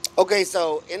 Okay,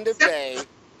 so end of day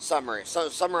summary. So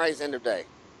summarize end of day.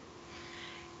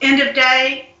 End of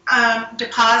day,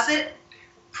 deposit,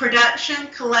 production,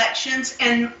 collections,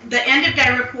 and the end of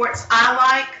day reports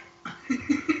I like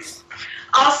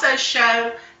also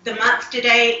show the month to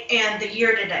date and the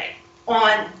year to date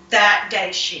on that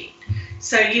day sheet.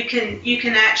 So you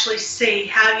can actually see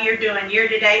how you're doing year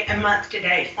to date and month to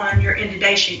date on your end of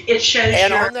day sheet. It shows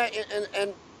and on that,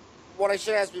 and what I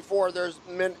should ask before, there's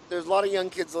a lot of young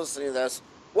kids listening to this.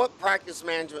 What practice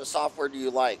management software do you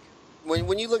like?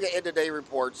 When you look at end of day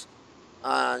reports,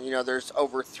 there's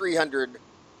over 300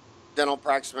 dental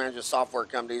practice management software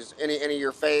companies. Any of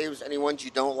your faves? Any ones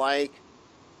you don't like?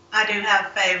 I do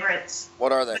have favorites.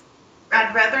 What are they?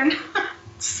 I'd rather not.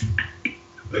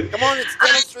 Come on, it's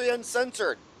Dentistry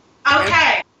Uncensored.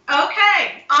 Okay,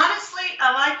 okay. Honestly,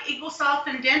 I like Eaglesoft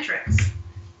and Dentrix.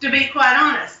 To be quite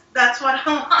honest, that's what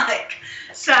I like.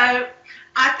 So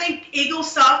I think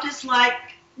Eaglesoft is like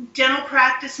dental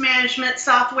practice management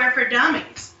software for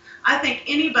dummies. I think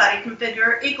anybody can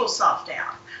figure Eaglesoft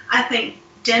out. I think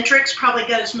Dentrix probably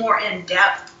goes more in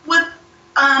depth with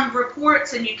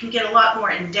reports, and you can get a lot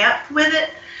more in depth with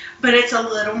it, but it's a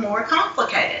little more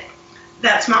complicated.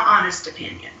 That's my honest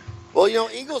opinion. Well,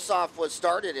 Eaglesoft was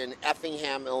started in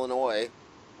Effingham, Illinois,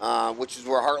 which is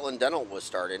where Heartland Dental was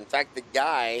started. In fact, the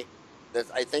guy that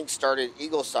I think started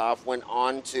Eaglesoft went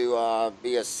on to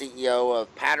be a CEO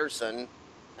of Patterson,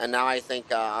 and now I think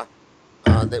that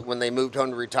when they moved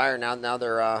home to retire, now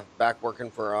they're back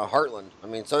working for Heartland. I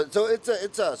mean, so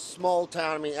it's a small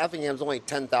town. I mean, Effingham's only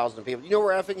 10,000 people. You know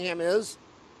where Effingham is?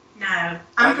 No, Out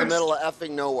I'm in the from middle of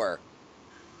effing nowhere.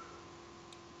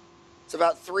 It's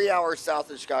about 3 hours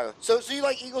south of Chicago. So you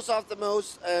like Eaglesoft the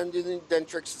most, and you think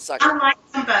Dentrix the second? I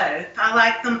like them both. I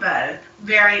like them both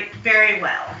very, very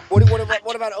well.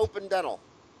 What about Open Dental?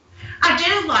 I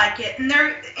do like it, and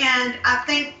I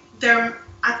think they're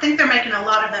making a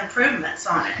lot of improvements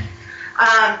on it.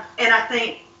 And I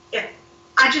think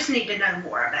I just need to know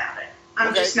more about it.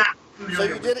 I'm just not familiar. So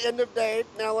you did end of day.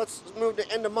 Now let's move to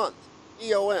end of month.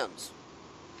 EOMs.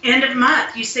 End of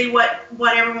month, you see what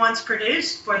everyone's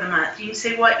produced for the month. You can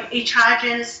see what each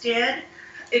hygienist did,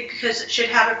 because it should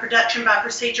have a production by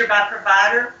procedure by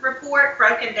provider report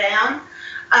broken down.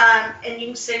 And you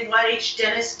can see what each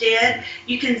dentist did.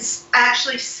 You can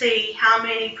actually see how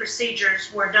many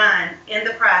procedures were done in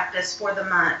the practice for the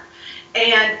month.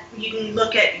 And you can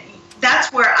look at,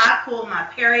 that's where I pull my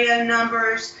perio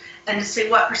numbers, and to see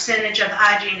what percentage of the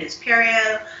hygiene is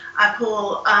perio. I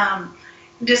pull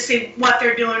to see what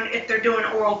they're doing, if they're doing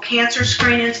oral cancer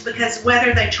screenings, because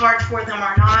whether they charge for them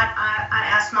or not, I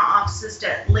ask my offices to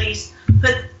at least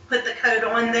put the code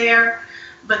on there,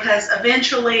 because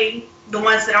eventually the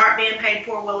ones that aren't being paid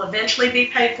for will eventually be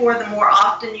paid for the more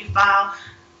often you file.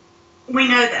 We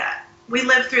know that. We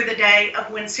lived through the day of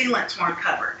when sealants weren't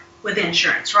covered with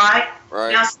insurance, right?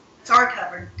 Right. Now sealants are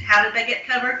covered. How did they get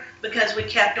covered? Because we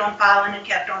kept on filing and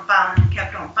kept on filing and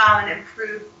kept on filing and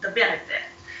proved the benefit.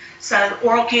 So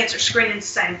oral cancer screening is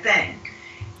the same thing.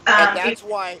 And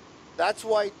that's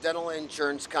why dental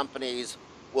insurance companies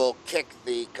will kick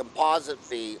the composite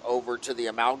fee over to the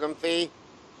amalgam fee,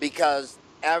 because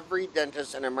every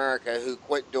dentist in America who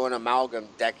quit doing amalgam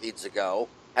decades ago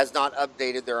has not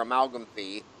updated their amalgam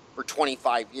fee for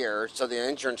 25 years. So the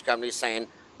insurance company is saying,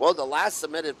 well, the last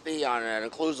submitted fee on an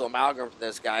occlusal amalgam for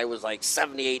this guy was like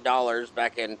 $78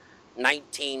 back in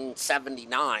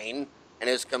 1979. And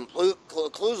his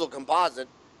occlusal composite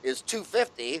is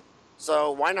 $250, so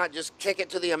why not just kick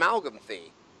it to the amalgam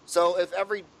fee? So if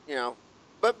every,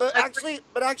 but actually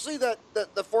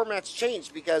the format's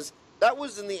changed, because that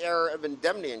was in the era of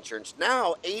indemnity insurance.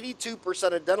 Now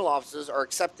 82% of dental offices are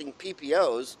accepting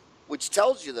PPOs, which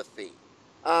tells you the fee.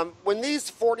 When these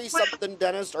 40-something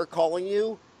dentists are calling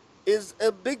you, is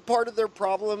a big part of their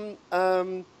problem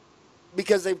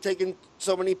because they've taken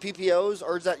so many PPOs,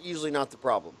 or is that usually not the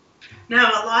problem? No,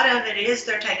 a lot of it is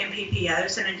they're taking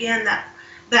PPOs, and again,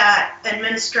 that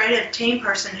administrative team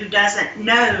person who doesn't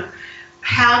know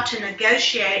how to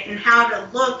negotiate and how to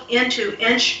look into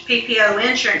PPO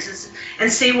insurances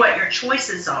and see what your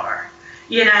choices are,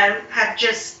 have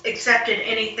just accepted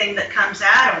anything that comes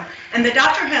at them. And the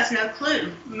doctor has no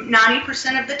clue.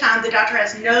 90% of the time, the doctor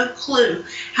has no clue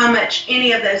how much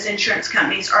any of those insurance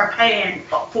companies are paying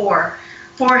for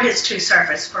his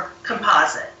two-surface for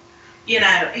composite.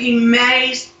 He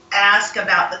may ask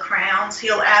about the crowns.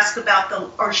 He'll ask about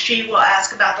or she will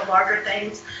ask about the larger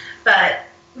things, but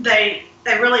they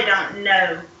really don't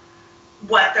know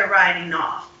what they're writing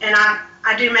off. And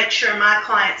I do make sure my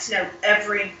clients know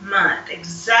every month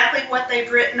exactly what they've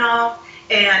written off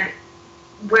and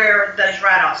where those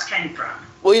write-offs came from.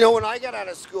 Well, when I got out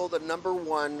of school, the number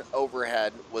one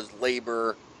overhead was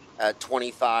labor at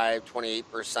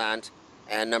 28%.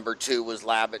 And number two was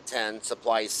lab at 10,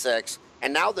 supplies 6.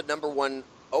 And now the number one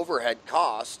overhead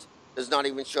cost does not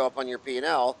even show up on your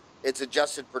P&L. It's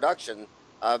adjusted production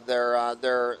of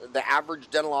the average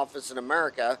dental office in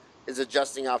America is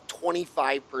adjusting off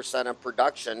 25% of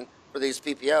production for these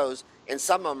PPOs, and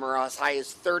some of them are as high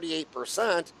as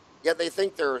 38%. Yet they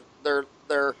think their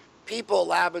people,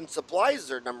 lab, and supplies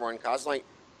are number one cost. Like,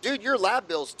 dude, your lab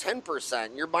bill's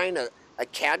 10%. You're buying a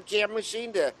CAD CAM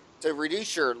machine to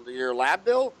reduce your lab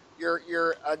bill.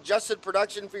 Your adjusted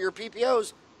production for your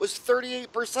PPOs was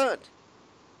 38%.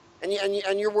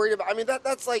 and you're worried about. I mean,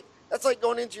 that's like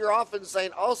going into your office and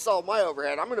saying, "I'll sell my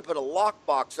overhead. I'm going to put a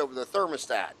lockbox over the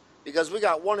thermostat because we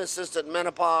got one assistant in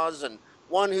menopause and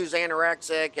one who's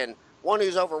anorexic and one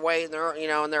who's overweight,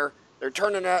 and they're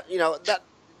turning out, that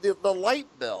the light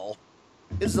bill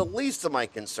is the least of my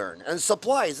concern. And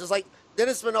supplies is like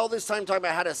Dennis spent all this time talking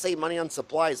about how to save money on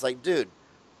supplies. Like, dude,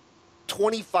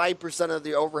 25% of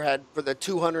the overhead for the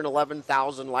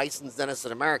 211,000 licensed dentists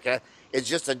in America is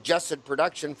just adjusted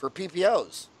production for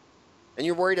PPOs. And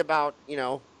you're worried about,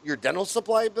 your dental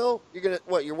supply bill?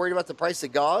 You're worried about the price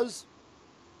of gauze?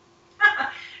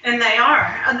 And they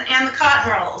are, and the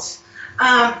cotton rolls.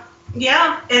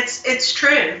 Yeah, it's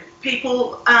true.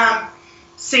 People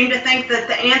seem to think that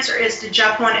the answer is to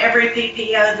jump on every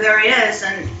PPO there is,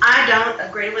 and I don't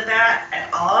agree with that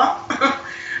at all.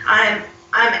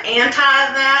 I'm anti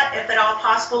that, if at all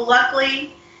possible.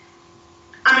 Luckily,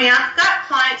 I mean, I've got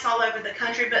clients all over the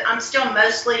country, but I'm still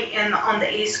mostly on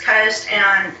the East Coast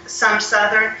and some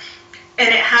Southern, and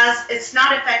it's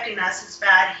not affecting us as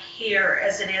bad here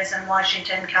as it is in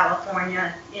Washington,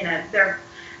 California. There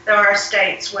are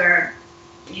states where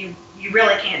you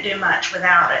really can't do much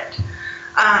without it.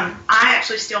 I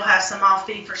actually still have some all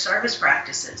fee-for-service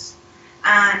practices,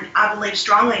 and I believe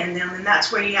strongly in them, and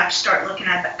that's where you have to start looking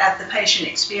at the patient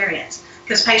experience,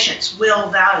 because patients will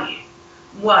value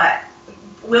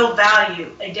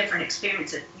a different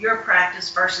experience at your practice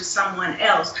versus someone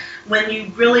else when you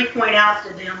really point out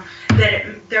to them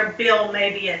that their bill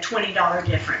may be a $20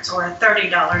 difference or a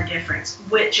 $30 difference.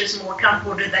 Which is more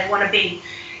comfortable? Do they want to be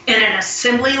in an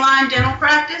assembly line dental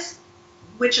practice,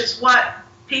 which is what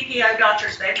PPO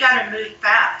doctors, they've got to move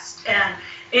fast, and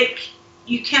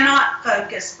you cannot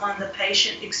focus on the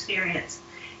patient experience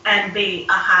and be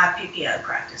a high PPO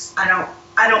practice. I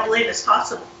don't believe it's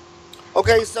possible.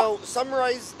 Okay, so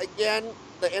summarize again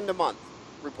the end of month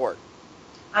report.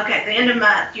 Okay, the end of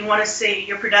month, you want to see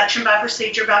your production by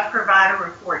procedure by provider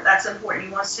report. That's important.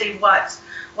 You want to see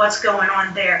what's going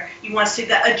on there. You want to see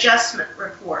the adjustment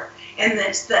report, and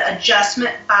it's the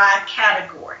adjustment by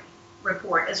category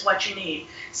report is what you need.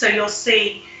 So you'll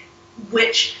see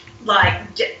which,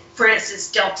 for instance,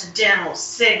 Delta Dental,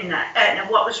 Cigna, Aetna,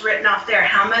 what was written off there,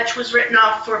 how much was written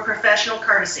off for professional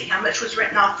courtesy, how much was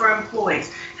written off for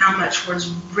employees, how much was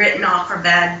written off for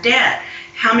bad debt,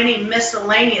 how many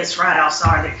miscellaneous write-offs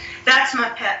are there. That's my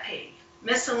pet peeve.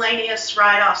 Miscellaneous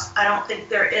write-offs, I don't think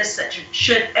there is such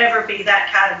should ever be that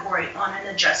category on an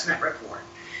adjustment report.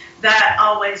 That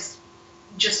always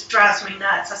just drives me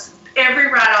nuts. Every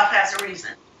write-off has a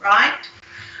reason, right?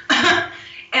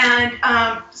 And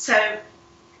so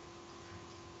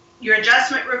your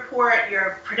adjustment report,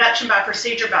 your production by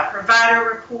procedure by provider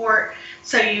report,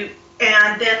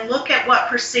 and then look at what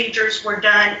procedures were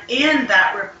done in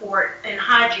that report in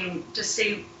hygiene to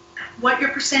see what your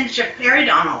percentage of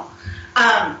periodontal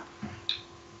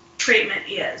treatment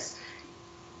is.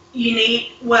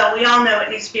 We all know it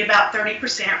needs to be about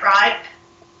 30%, right?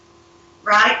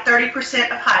 Right?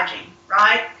 30% of hygiene,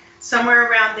 right? Somewhere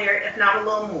around there, if not a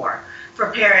little more,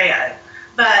 for perio.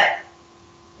 But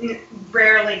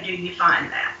rarely do you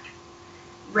find that.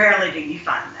 Rarely do you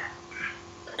find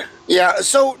that. Yeah,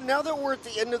 so now that we're at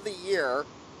the end of the year,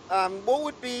 what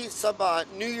would be some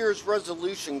New Year's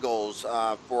resolution goals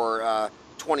for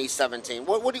 2017?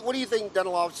 What do you think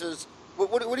dental offices,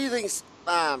 what do you think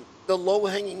the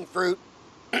low-hanging fruit,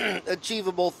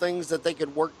 achievable things that they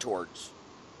could work towards?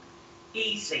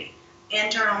 Easy.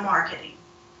 Internal marketing.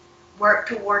 Work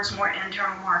towards more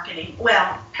internal marketing.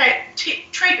 Well,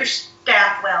 treat your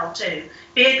staff well too.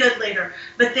 Be a good leader,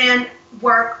 but then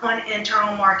work on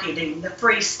internal marketing, the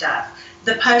free stuff,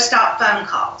 the post-op phone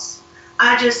calls.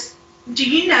 Do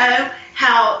you know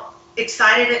how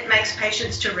excited it makes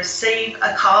patients to receive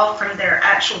a call from their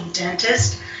actual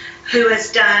dentist who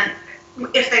has done,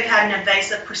 if they've had an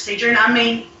invasive procedure, and I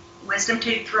mean wisdom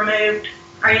tooth removed.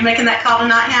 Are you making that call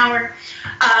tonight, Howard?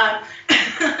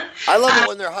 I love it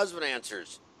when their husband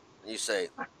answers and you say,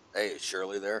 "Hey, is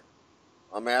Shirley there?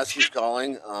 I'm asking who's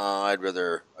calling. I'd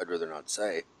rather not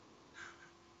say."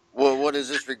 Well, what is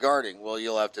this regarding? Well,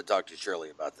 you'll have to talk to Shirley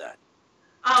about that.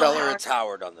 Tell her it's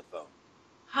Howard on the phone.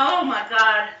 Oh my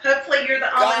God! Hopefully you're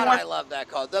the only one. God, I love that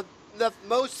call. The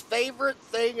most favorite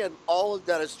thing in all of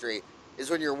dentistry is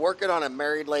when you're working on a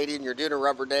married lady and you're doing a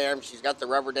rubber dam. She's got the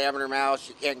rubber dam in her mouth.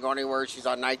 She can't go anywhere. She's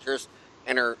on nitrous,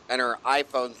 and her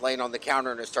iPhone's laying on the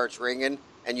counter and it starts ringing.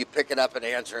 And you pick it up and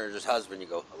answer, and it's her husband. You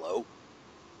go, "Hello,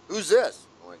 who's this?"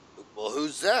 I'm like, "Well,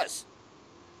 who's this?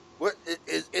 What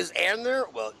is Ann there?"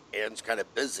 "Well, Ann's kind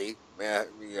of busy, man,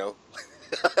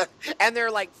 And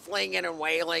they're like flinging and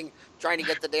wailing, trying to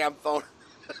get the damn phone.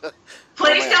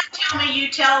 Please don't tell me you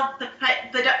tell the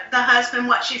husband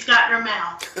what she's got in her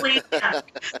mouth. Please don't.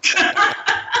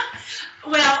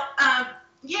 Well,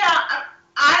 yeah,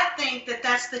 I think that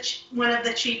that's one of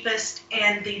the cheapest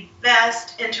and the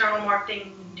best internal marketing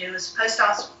you can do is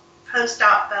post-op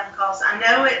phone calls. I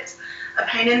know it's a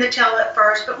pain in the tail at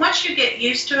first, but once you get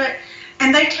used to it,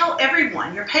 and they tell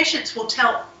everyone, your patients will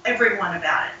tell everyone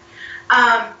about it.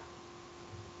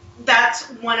 That's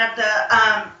one of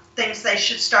the things they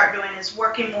should start doing is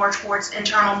working more towards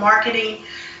internal marketing.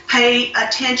 Pay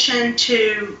attention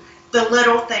to the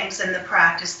little things in the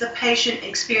practice, the patient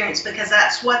experience, because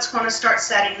that's what's going to start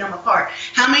setting them apart.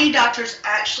 How many doctors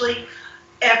actually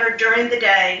ever during the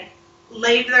day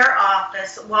leave their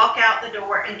office, walk out the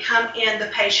door, and come in the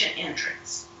patient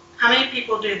entrance? How many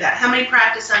people do that? How many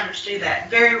practice owners do that?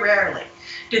 Very rarely.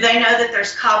 Do they know that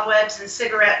there's cobwebs and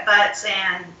cigarette butts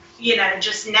and, you know,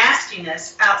 just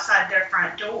nastiness outside their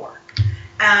front door?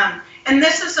 And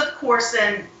this is, of course,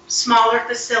 in smaller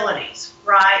facilities,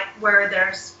 right, where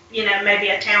there's, you know, maybe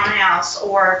a townhouse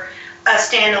or a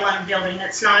standalone building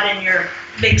that's not in your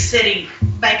big city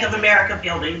Bank of America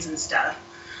buildings and stuff.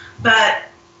 But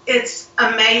it's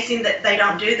amazing that they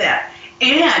don't do that.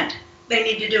 And they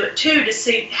need to do it too to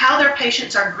see how their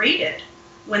patients are greeted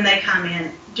when they come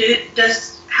in.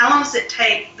 How long does it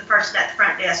take the person at the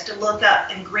front desk to look up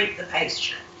and greet the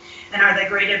patient? And are they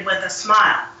greeted with a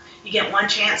smile? You get one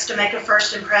chance to make a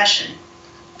first impression.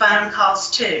 Phone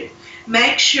calls too.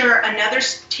 Make sure, another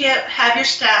tip, have your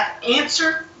staff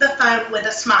answer the phone with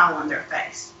a smile on their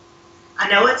face. I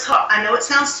know it's hard, I know it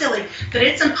sounds silly, but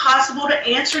it's impossible to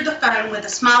answer the phone with a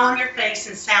smile on your face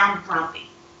and sound grumpy.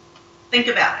 Think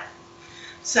about it.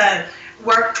 So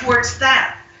work towards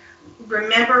that.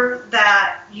 Remember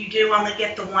that you do only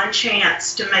get the one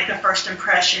chance to make a first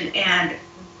impression, and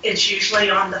it's usually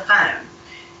on the phone.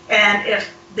 And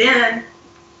if then,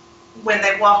 when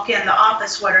they walk in the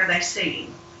office, what are they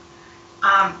seeing?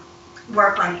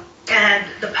 Work on, and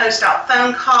the post-op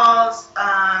phone calls.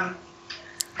 And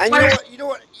you know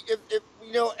what? If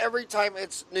you know, every time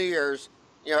it's New Year's,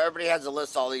 you know, everybody has a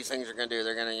list of all these things they're going to do.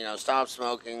 They're going to, you know, stop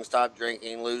smoking, stop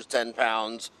drinking, lose 10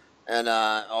 pounds, and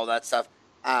all that stuff.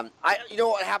 You know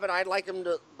what happened? I'd like them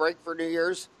to break for New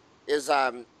Year's is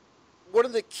one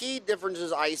of the key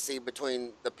differences I see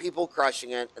between the people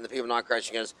crushing it and the people not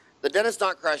crushing it is the dentist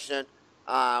not crushing it.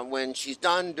 When she's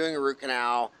done doing a root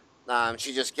canal,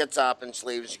 she just gets up and she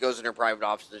leaves. She goes in her private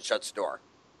office and shuts the door.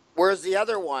 Whereas the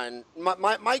other one,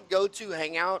 my go-to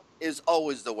hangout is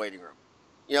always the waiting room.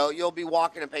 You know, you'll be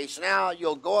walking a patient out,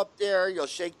 you'll go up there, you'll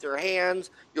shake their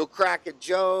hands, you'll crack a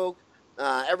joke,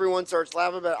 everyone starts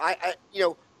laughing. But you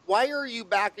know, why are you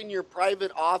back in your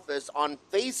private office on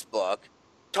Facebook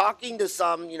talking to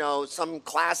some, you know, some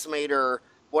classmate or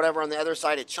whatever on the other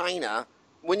side of China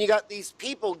when you got these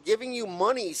people giving you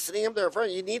money sitting up there in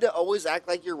front? You need to always act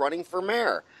like you're running for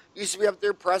mayor. You should be up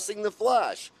there pressing the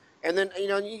flush. And then, you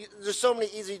know, there's so many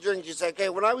easy drinks. You say, okay,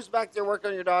 when I was back there working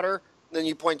on your daughter, then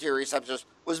you point to your receptionist,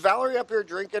 was Valerie up here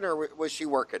drinking or was she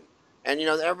working? And, you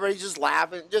know, everybody's just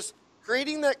laughing, just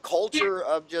creating that culture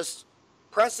of just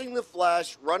pressing the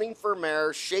flesh, running for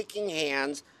mayor, shaking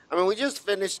hands. I mean, we just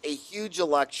finished a huge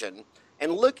election,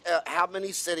 and look at how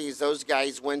many cities those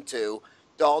guys went to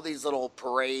all these little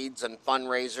parades and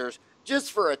fundraisers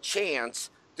just for a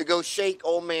chance to go shake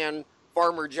old man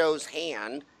Farmer Joe's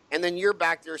hand. And then you're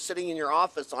back there sitting in your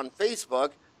office on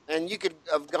Facebook, and you could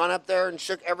have gone up there and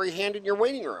shook every hand in your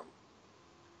waiting room.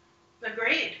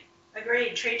 Agreed.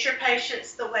 Treat your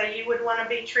patients the way you would want to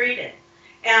be treated.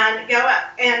 And go out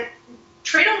and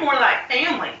treat them more like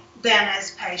family than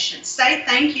as patients. Say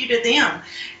thank you to them.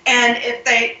 And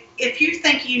if you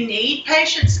think you need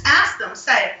patients, ask them.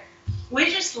 Say, we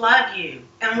just love you,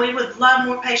 and we would love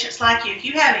more patients like you. If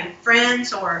you have any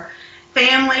friends or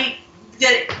family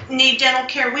that need dental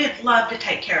care, we'd love to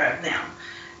take care of them.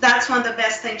 That's one of the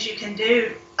best things you can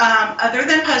do, other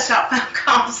than post-op phone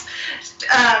calls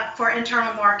for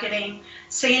internal marketing.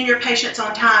 Seeing your patients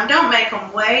on time. Don't make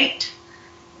them wait.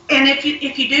 And if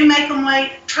you do make them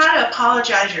wait, try to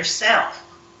apologize yourself,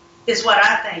 is what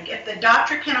I think. If the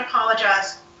doctor can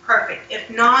apologize, perfect. If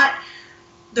not,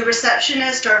 the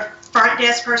receptionist or front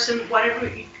desk person,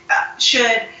 whatever,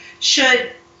 should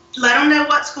let them know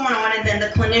what's going on, and then the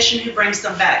clinician who brings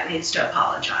them back needs to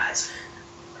apologize.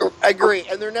 I agree,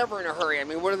 and they're never in a hurry. I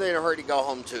mean, what are they in a hurry to go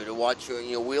home to watch,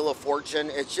 you know, Wheel of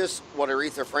Fortune? It's just what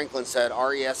Aretha Franklin said,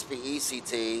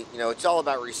 R-E-S-P-E-C-T. You know, it's all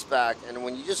about respect, and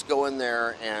when you just go in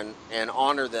there and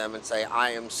honor them and say,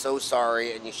 I am so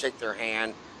sorry, and you shake their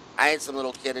hand. I had some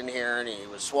little kid in here, and he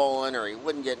was swollen, or he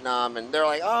wouldn't get numb, and they're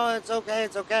like, oh, it's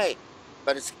okay.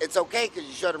 But it's okay because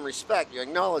you showed him respect. You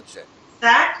acknowledged it.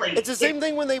 Exactly. It's the same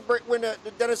thing when the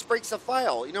dentist breaks a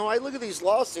file. You know, I look at these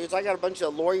lawsuits. I got a bunch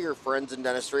of lawyer friends in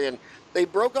dentistry, and they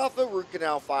broke off a root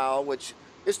canal file, which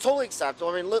is totally acceptable.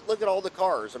 I mean, look at all the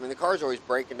cars. I mean, the car's always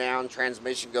breaking down,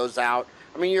 transmission goes out.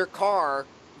 I mean, your car,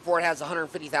 before it has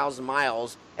 150,000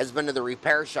 miles, has been to the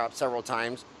repair shop several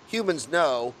times. Humans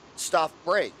know stuff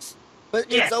breaks, but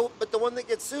Yes. but the one that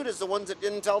gets sued is the ones that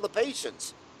didn't tell the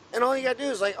patients. And all you gotta do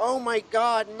is like, oh my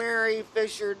God, Mary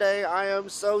Fisher Day, I am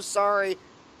so sorry.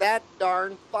 That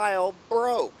darn file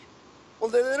broke. Well,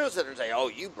 they don't sit there and say, oh,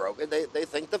 you broke it. They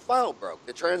think the file broke,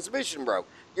 the transmission broke,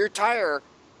 your tire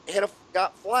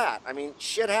got flat. I mean,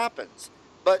 shit happens.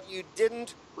 But you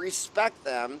didn't respect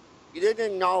them. You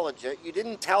didn't acknowledge it. You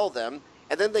didn't tell them.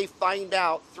 And then they find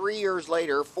out 3 years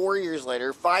later, 4 years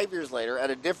later, 5 years later at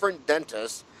a different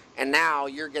dentist. And now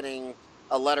you're getting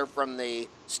a letter from the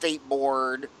state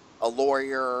board, a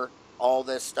lawyer, all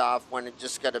this stuff, when it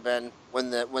just could have been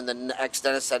when the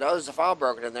ex-dentist said, oh, there's a file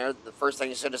broken in there. The first thing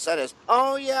you should have said is,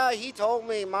 oh yeah, he told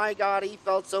me, my God, he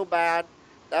felt so bad.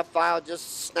 That file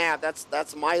just snapped.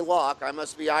 That's my luck. I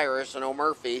must be Irish. And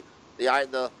O'Murphy,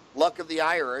 the luck of the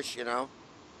Irish, you know.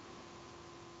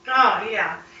 Oh,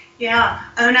 yeah. Yeah.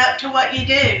 Own up to what you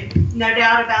do. No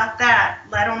doubt about that.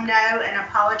 Let them know and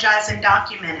apologize and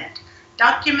document it.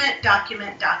 Document.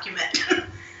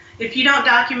 If you don't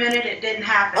document it, it didn't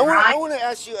happen, I right? want to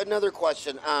ask you another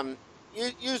question.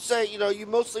 You say, you know, you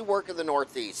mostly work in the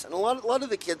Northeast, and a lot of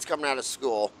the kids coming out of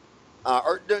school,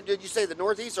 or did you say the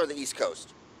Northeast or the East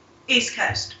Coast? East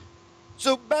Coast.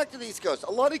 So back to the East Coast,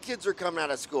 a lot of kids are coming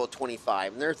out of school at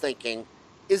 25, and they're thinking,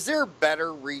 is there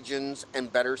better regions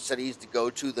and better cities to go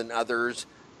to than others?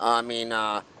 I mean,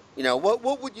 you know,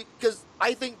 what would you? Because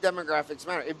I think demographics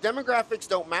matter. If demographics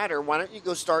don't matter, why don't you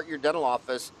go start your dental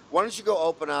office? Why don't you go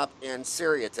open up in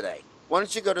Syria today? Why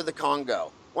don't you go to the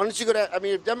Congo? Why don't you go to? I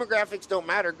mean, if demographics don't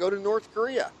matter, go to North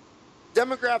Korea.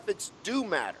 Demographics do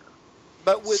matter.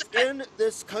 But within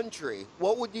this country,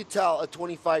 what would you tell a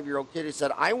 25-year-old kid who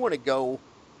said, I want to go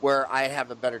where I have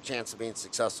a better chance of being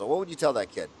successful? What would you tell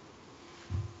that kid?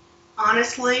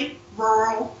 Honestly,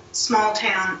 rural, small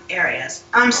town areas.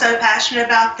 I'm so passionate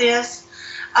about this.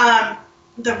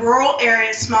 The rural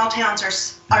areas, small towns are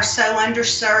so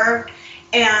underserved,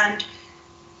 and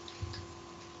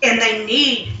they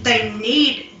need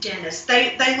dentists.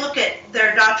 They look at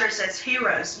their doctors as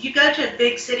heroes. You go to a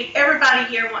big city, everybody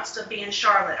here wants to be in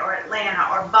Charlotte or Atlanta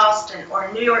or Boston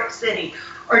or New York City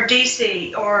or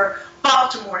DC or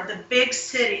Baltimore, the big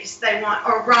cities they want,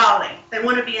 or Raleigh. They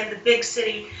want to be in the big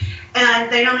city,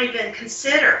 and they don't even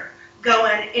consider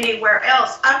going anywhere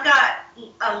else. I bet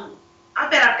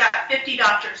I've got 50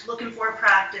 doctors looking for a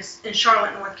practice in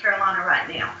Charlotte, North Carolina right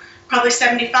now. Probably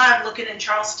 75 looking in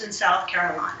Charleston, South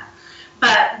Carolina.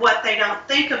 But what they don't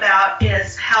think about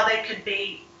is how they could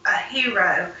be a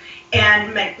hero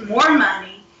and make more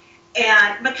money.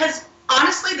 And because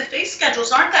honestly, the fee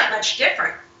schedules aren't that much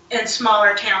different in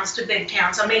smaller towns to big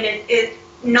towns. I mean, it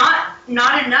not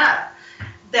enough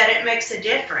that it makes a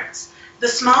difference. The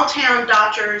small town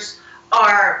doctors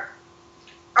are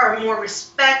more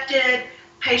respected.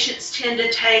 Patients tend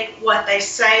to take what they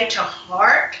say to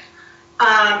heart,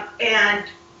 and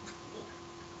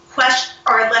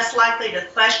are less likely to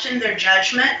question their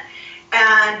judgment,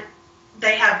 and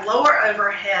they have lower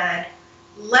overhead,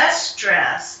 less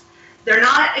stress. They're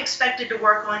not expected to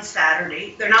work on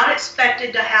Saturday. They're not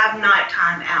expected to have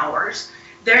nighttime hours.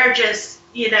 They're just,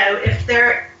 you know, if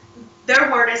their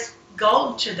word is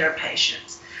gold to their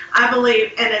patients. I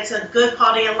believe, and it's a good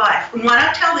quality of life. And what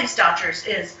I tell these doctors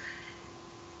is,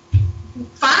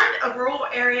 find a rural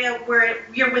area where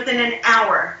you're within an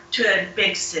hour to a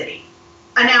big city,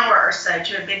 an hour or so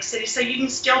to a big city, so you can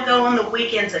still go on the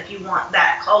weekends if you want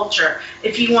that culture,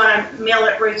 if you want a meal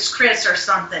at Ruth's Chris or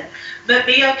something, but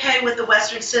be okay with the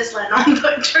Western Sizzling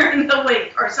during the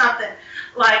week or something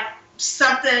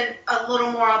a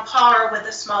little more on par with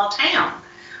a small town.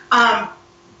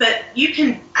 But you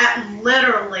can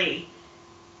literally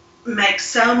make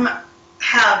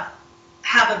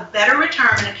have a better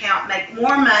retirement account, make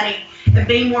more money, and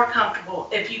be more comfortable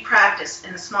if you practice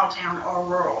in a small town or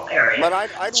rural area. But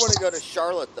I'd want to go to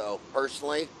Charlotte, though,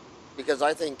 personally, because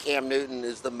I think Cam Newton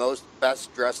is the most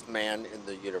best-dressed man in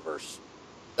the universe.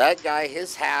 That guy,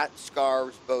 his hat,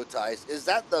 scarves, bow ties, is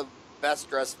that the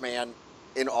best-dressed man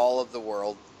in all of the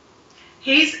world?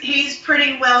 He's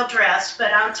pretty well dressed,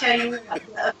 but I'll tell you what,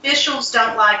 the officials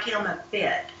don't like him a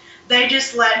bit. They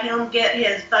just let him get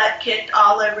his butt kicked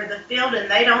all over the field, and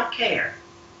they don't care.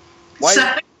 Why?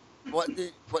 So,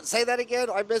 What? Say that again.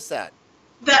 I missed that.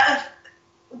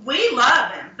 We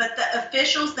love him, but the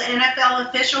officials, the NFL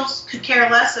officials, could care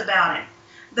less about him.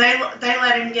 They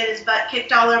let him get his butt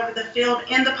kicked all over the field,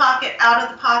 in the pocket, out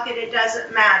of the pocket. It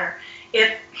doesn't matter.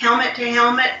 If helmet to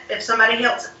helmet, if somebody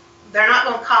hits, they're not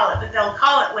going to call it, but they'll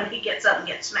call it when he gets up and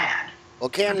gets mad. Well,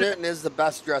 Cam Newton is the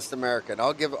best dressed American.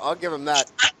 I'll give him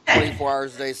that 24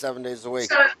 hours a day, 7 days a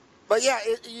week. So, But yeah,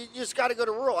 you just got to go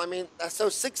to rural. I mean, so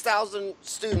 6,000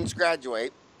 students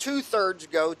graduate. 2/3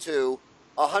 go to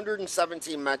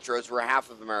 117 metros where half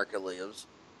of America lives.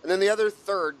 And then the other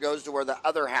third goes to where the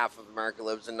other half of America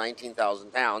lives in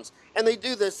 19,000 towns. And they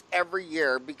do this every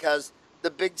year because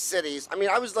the big cities. I mean,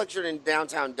 I was lecturing in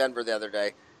downtown Denver the other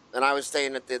day, and I was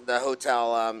staying at the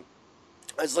hotel.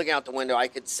 I was looking out the window. I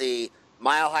could see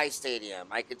Mile High Stadium.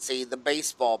 I could see the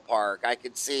baseball park. I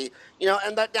could see,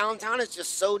 and that downtown is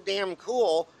just so damn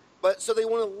cool. But so they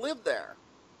want to live there.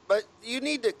 But you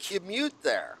need to commute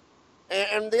there.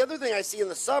 And the other thing I see in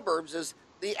the suburbs is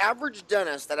the average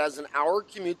dentist that has an hour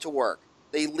commute to work,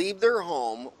 they leave their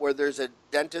home where there's a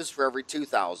dentist for every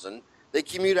 2,000. They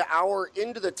commute an hour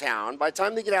into the town. By the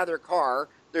time they get out of their car,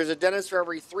 there's a dentist for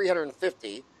every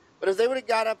 350. But if they would have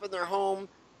got up in their home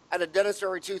at a dentist for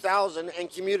every 2,000 and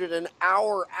commuted an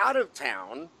hour out of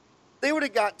town, they would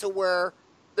have got to where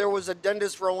there was a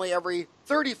dentist for only every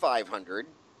 3,500.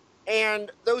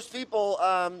 And those people,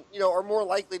 are more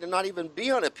likely to not even be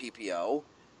on a PPO.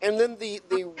 And then the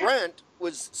rent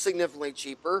was significantly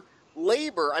cheaper.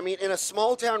 Labor, I mean, in a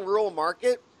small town rural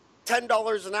market,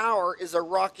 $10 an hour is a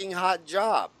rocking hot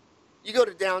job. You go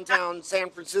to downtown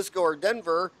San Francisco or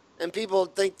Denver, and people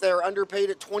think they're underpaid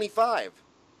at 25.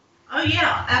 Oh,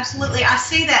 yeah, absolutely. I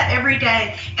see that every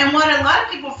day. And what a lot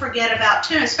of people forget about,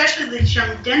 too, especially these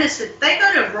young dentists, if they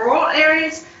go to rural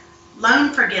areas,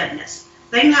 loan forgiveness.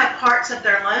 They can have parts of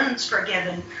their loans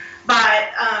forgiven by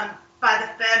the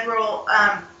federal,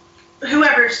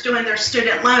 whoever's doing their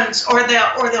student loans, or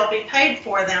they'll be paid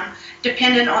for them,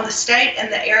 depending on the state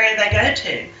and the area they go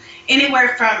to.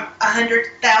 Anywhere from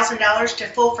 $100,000 to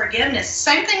full forgiveness.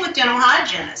 Same thing with dental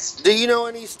hygienists. Do you know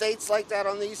any states like that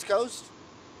on the East Coast?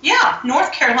 Yeah,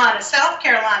 North Carolina, South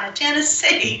Carolina,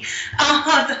 Tennessee.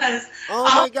 Oh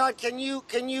my God! Can you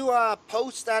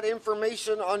post that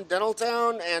information on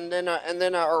Dentaltown and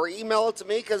then or email it to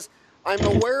me, because I'm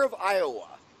aware of Iowa.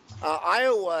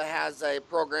 Iowa has a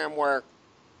program where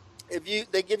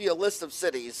they give you a list of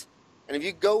cities, and if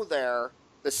you go there,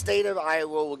 the state of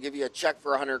Iowa will give you a check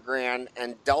for $100,000,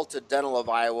 and Delta Dental of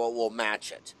Iowa will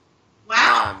match it.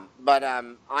 Wow. But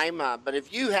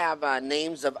if you have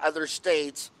names of other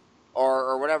states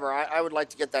or whatever, I would like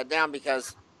to get that down,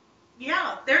 because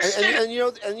yeah, there's and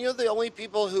the only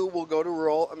people who will go to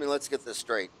rural. I mean, let's get this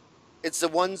straight. It's the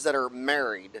ones that are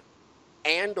married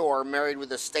and or married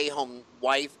with a stay-home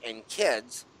wife and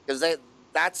kids, because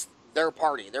that's their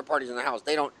party. Their party's in the house.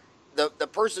 They don't. The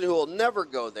person who will never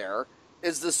go there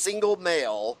is the single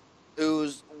male who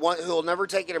will never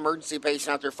take an emergency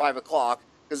patient after 5 o'clock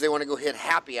because they want to go hit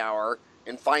happy hour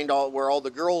and find out where all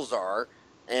the girls are.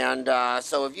 And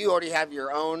so if you already have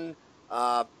your own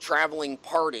traveling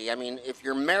party, I mean, if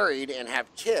you're married and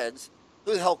have kids,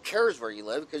 who the hell cares where you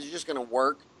live? Because you're just going to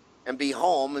work and be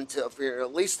home until for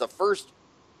at least the first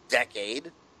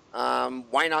decade.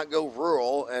 Why not go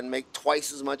rural and make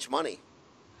twice as much money?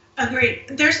 Agreed.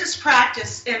 There's this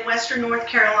practice in Western North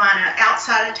Carolina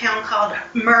outside of town called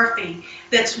Murphy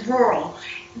that's rural.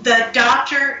 The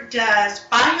doctor does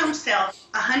by himself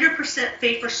 100%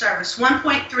 fee for service,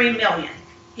 $1.3 million.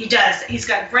 He does. He's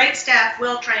got great staff,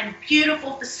 well-trained,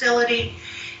 beautiful facility.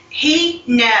 His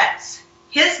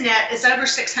net is over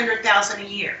 $600,000 a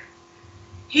year.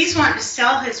 He's wanting to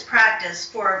sell his practice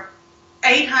for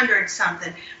 800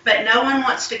 something, but no one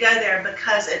wants to go there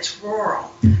because it's rural.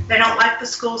 They don't like the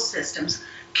school systems.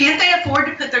 Can't they afford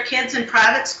to put their kids in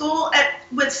private school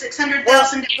with $600,000 well,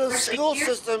 a year?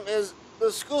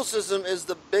 The school system is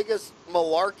the biggest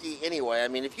malarkey anyway. I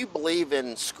mean, if you believe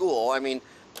in school, I mean,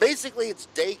 basically it's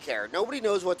daycare. Nobody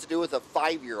knows what to do with a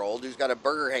 5-year-old who's got a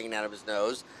burger hanging out of his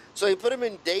nose. So they put him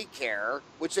in daycare,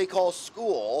 which they call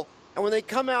school. And when they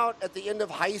come out at the end of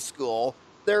high school,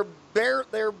 they're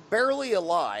barely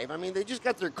alive. I mean, they just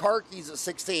got their car keys at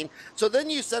 16. So then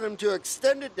you send them to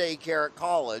extended daycare at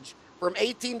college from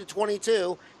 18 to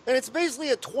 22. And it's basically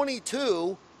at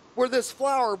 22 where this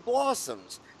flower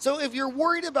blossoms. So if you're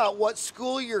worried about what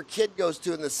school your kid goes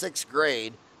to in the 6th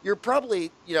grade, you're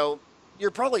probably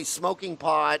smoking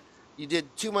pot. You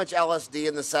did too much LSD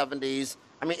in the 70s.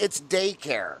 I mean, it's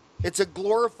daycare. It's a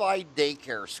glorified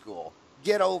daycare school.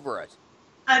 Get over it.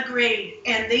 Agreed.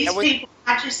 And people,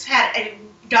 I just had a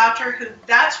doctor who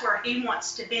that's where he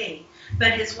wants to be,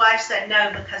 but his wife said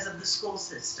no because of the school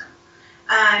system.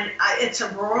 And it's a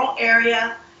rural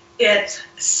area. it's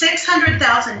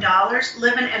 $600,000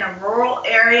 living in a rural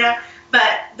area,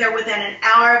 but they're within an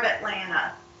hour of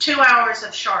Atlanta, 2 hours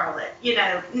of Charlotte,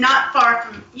 not far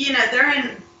from,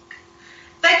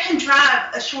 they can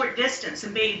drive a short distance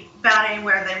and be about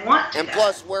anywhere they want to And go.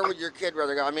 plus, where would your kid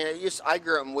rather go? I mean, I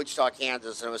grew up in Wichita,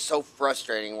 Kansas, and it was so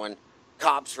frustrating when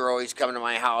cops were always coming to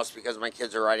my house because my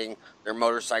kids are riding their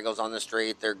motorcycles on the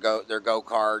street, their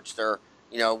go-karts,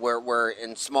 where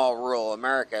in small rural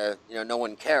America, no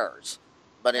one cares.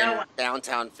 But in No one.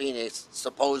 downtown Phoenix,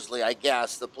 supposedly, I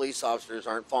guess, the police officers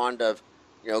aren't fond of,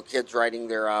 kids riding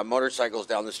their motorcycles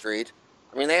down the street.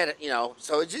 I mean, they had,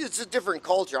 so it's a different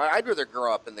culture. I'd rather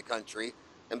grow up in the country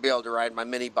and be able to ride my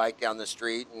mini bike down the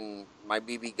street and my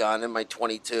BB gun and my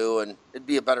 22, and it'd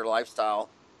be a better lifestyle.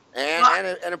 And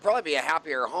it'd probably be a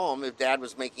happier home if Dad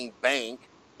was making bank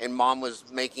and Mom was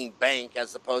making bank,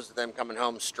 as opposed to them coming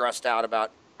home stressed out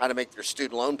about how to make their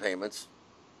student loan payments.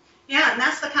 Yeah, and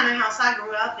that's the kind of house I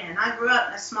grew up in. I grew up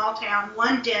in a small town.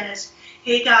 One dentist,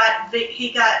 he got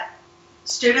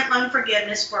student loan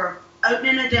forgiveness for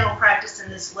opening a dental practice in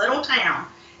this little town,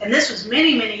 and this was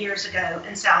many, many years ago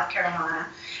in South Carolina.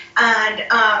 And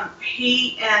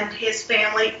he and his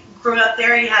family grew up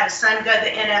there. He had a son go to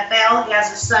the NFL. He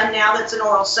has a son now that's an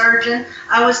oral surgeon.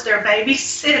 I was their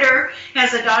babysitter. He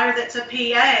has a daughter that's a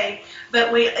PA.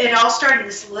 But it all started in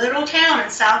this little town in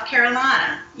South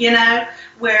Carolina,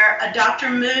 where a doctor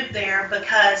moved there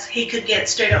because he could get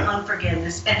student loan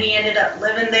forgiveness, and he ended up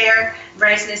living there,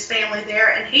 raising his family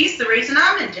there, and he's the reason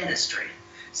I'm in dentistry.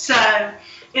 So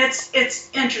it's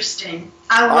interesting.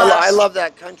 I love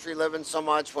that country living so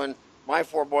much. When my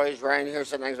 4 boys ran here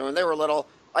sitting next to me, when they were little,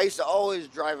 I used to always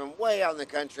drive them way out in the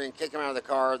country and kick them out of the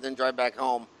car, then drive back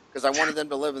home because I wanted them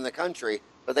to live in the country,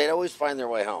 but they'd always find their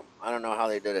way home. I don't know how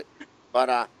they did it.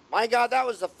 But my God, that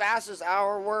was the fastest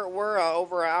hour. We're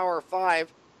over an hour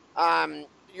 5.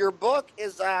 Your book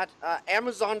is at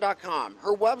Amazon.com.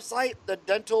 Her website,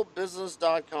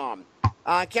 thedentalbusiness.com.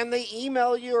 Can they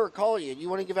email you or call you? Do you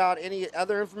want to give out any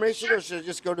other information, or should I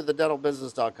just go to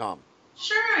thedentalbusiness.com?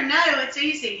 Sure, no, it's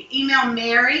easy. Email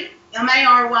Mary,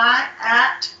 M-A-R-Y,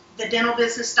 at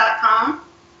thedentalbusiness.com,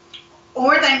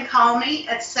 or they can call me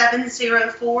at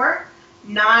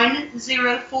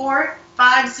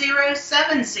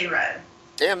 704-904-5070.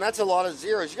 Damn, that's a lot of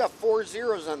zeros. You got 4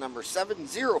 zeros on that number.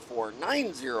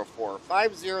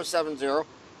 704-904-5070.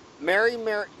 Mary,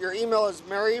 your email is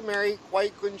Mary,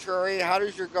 quite contrary. How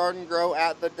does your garden grow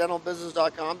at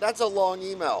thedentalbusiness.com? That's a long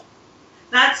email.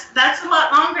 That's a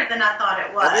lot longer than I thought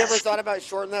it was. Have you ever thought about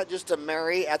shortening that just to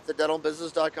Mary at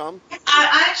thedentalbusiness.com?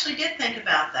 I actually did think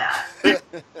about that.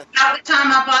 About the time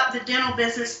I bought the dental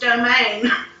business domain.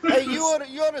 Hey, you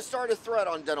ought to start a thread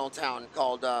on Dental Town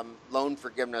called Loan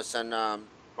Forgiveness, and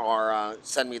or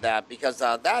send me that, because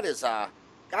that is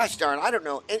gosh darn, I don't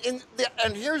know.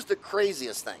 And here's the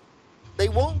craziest thing: they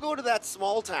won't go to that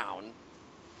small town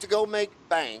to go make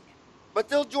bank, but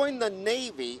they'll join the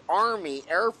Navy, Army,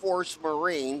 Air Force,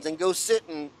 Marines, and go sit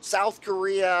in South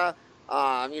Korea,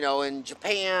 in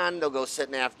Japan. They'll go sit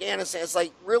in Afghanistan. It's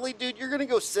like, really, dude, you're going to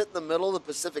go sit in the middle of the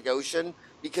Pacific Ocean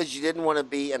because you didn't want to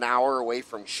be an hour away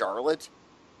from Charlotte?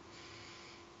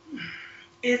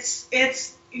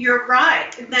 You're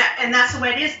right. And that's the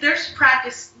way it is. There's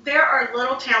practice. There are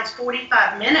little towns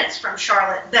 45 minutes from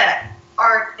Charlotte that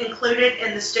are included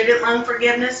in the student loan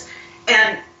forgiveness,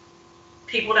 and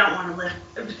people don't want to live,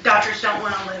 doctors don't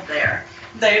want to live there.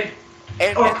 And then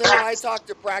when I talk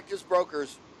to practice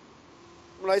brokers,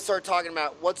 when I start talking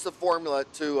about what's the formula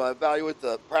to evaluate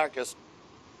the practice,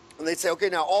 and they say, okay,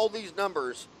 now all these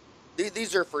numbers,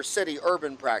 these are for city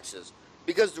urban practices,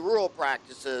 because the rural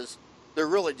practices, they're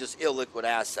really just illiquid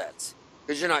assets,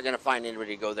 because you're not going to find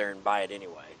anybody to go there and buy it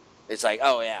anyway. It's like,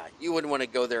 oh yeah, you wouldn't want to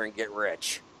go there and get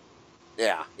rich.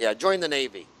 Yeah, join the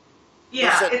Navy.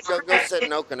 Yeah, go sit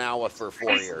in Okinawa for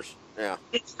 4 years. Yeah.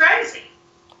 It's crazy.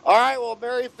 All right, well,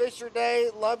 Mary Fisher Day,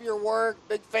 love your work.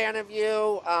 Big fan of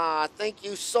you. Thank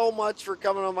you so much for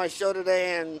coming on my show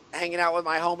today and hanging out with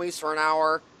my homies for an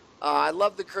hour. I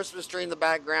love the Christmas tree in the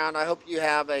background. I hope you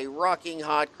have a rocking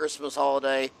hot Christmas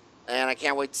holiday, and I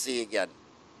can't wait to see you again.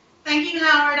 Thank you,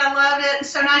 Howard. I love it. It's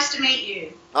so nice to meet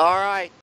you. All right.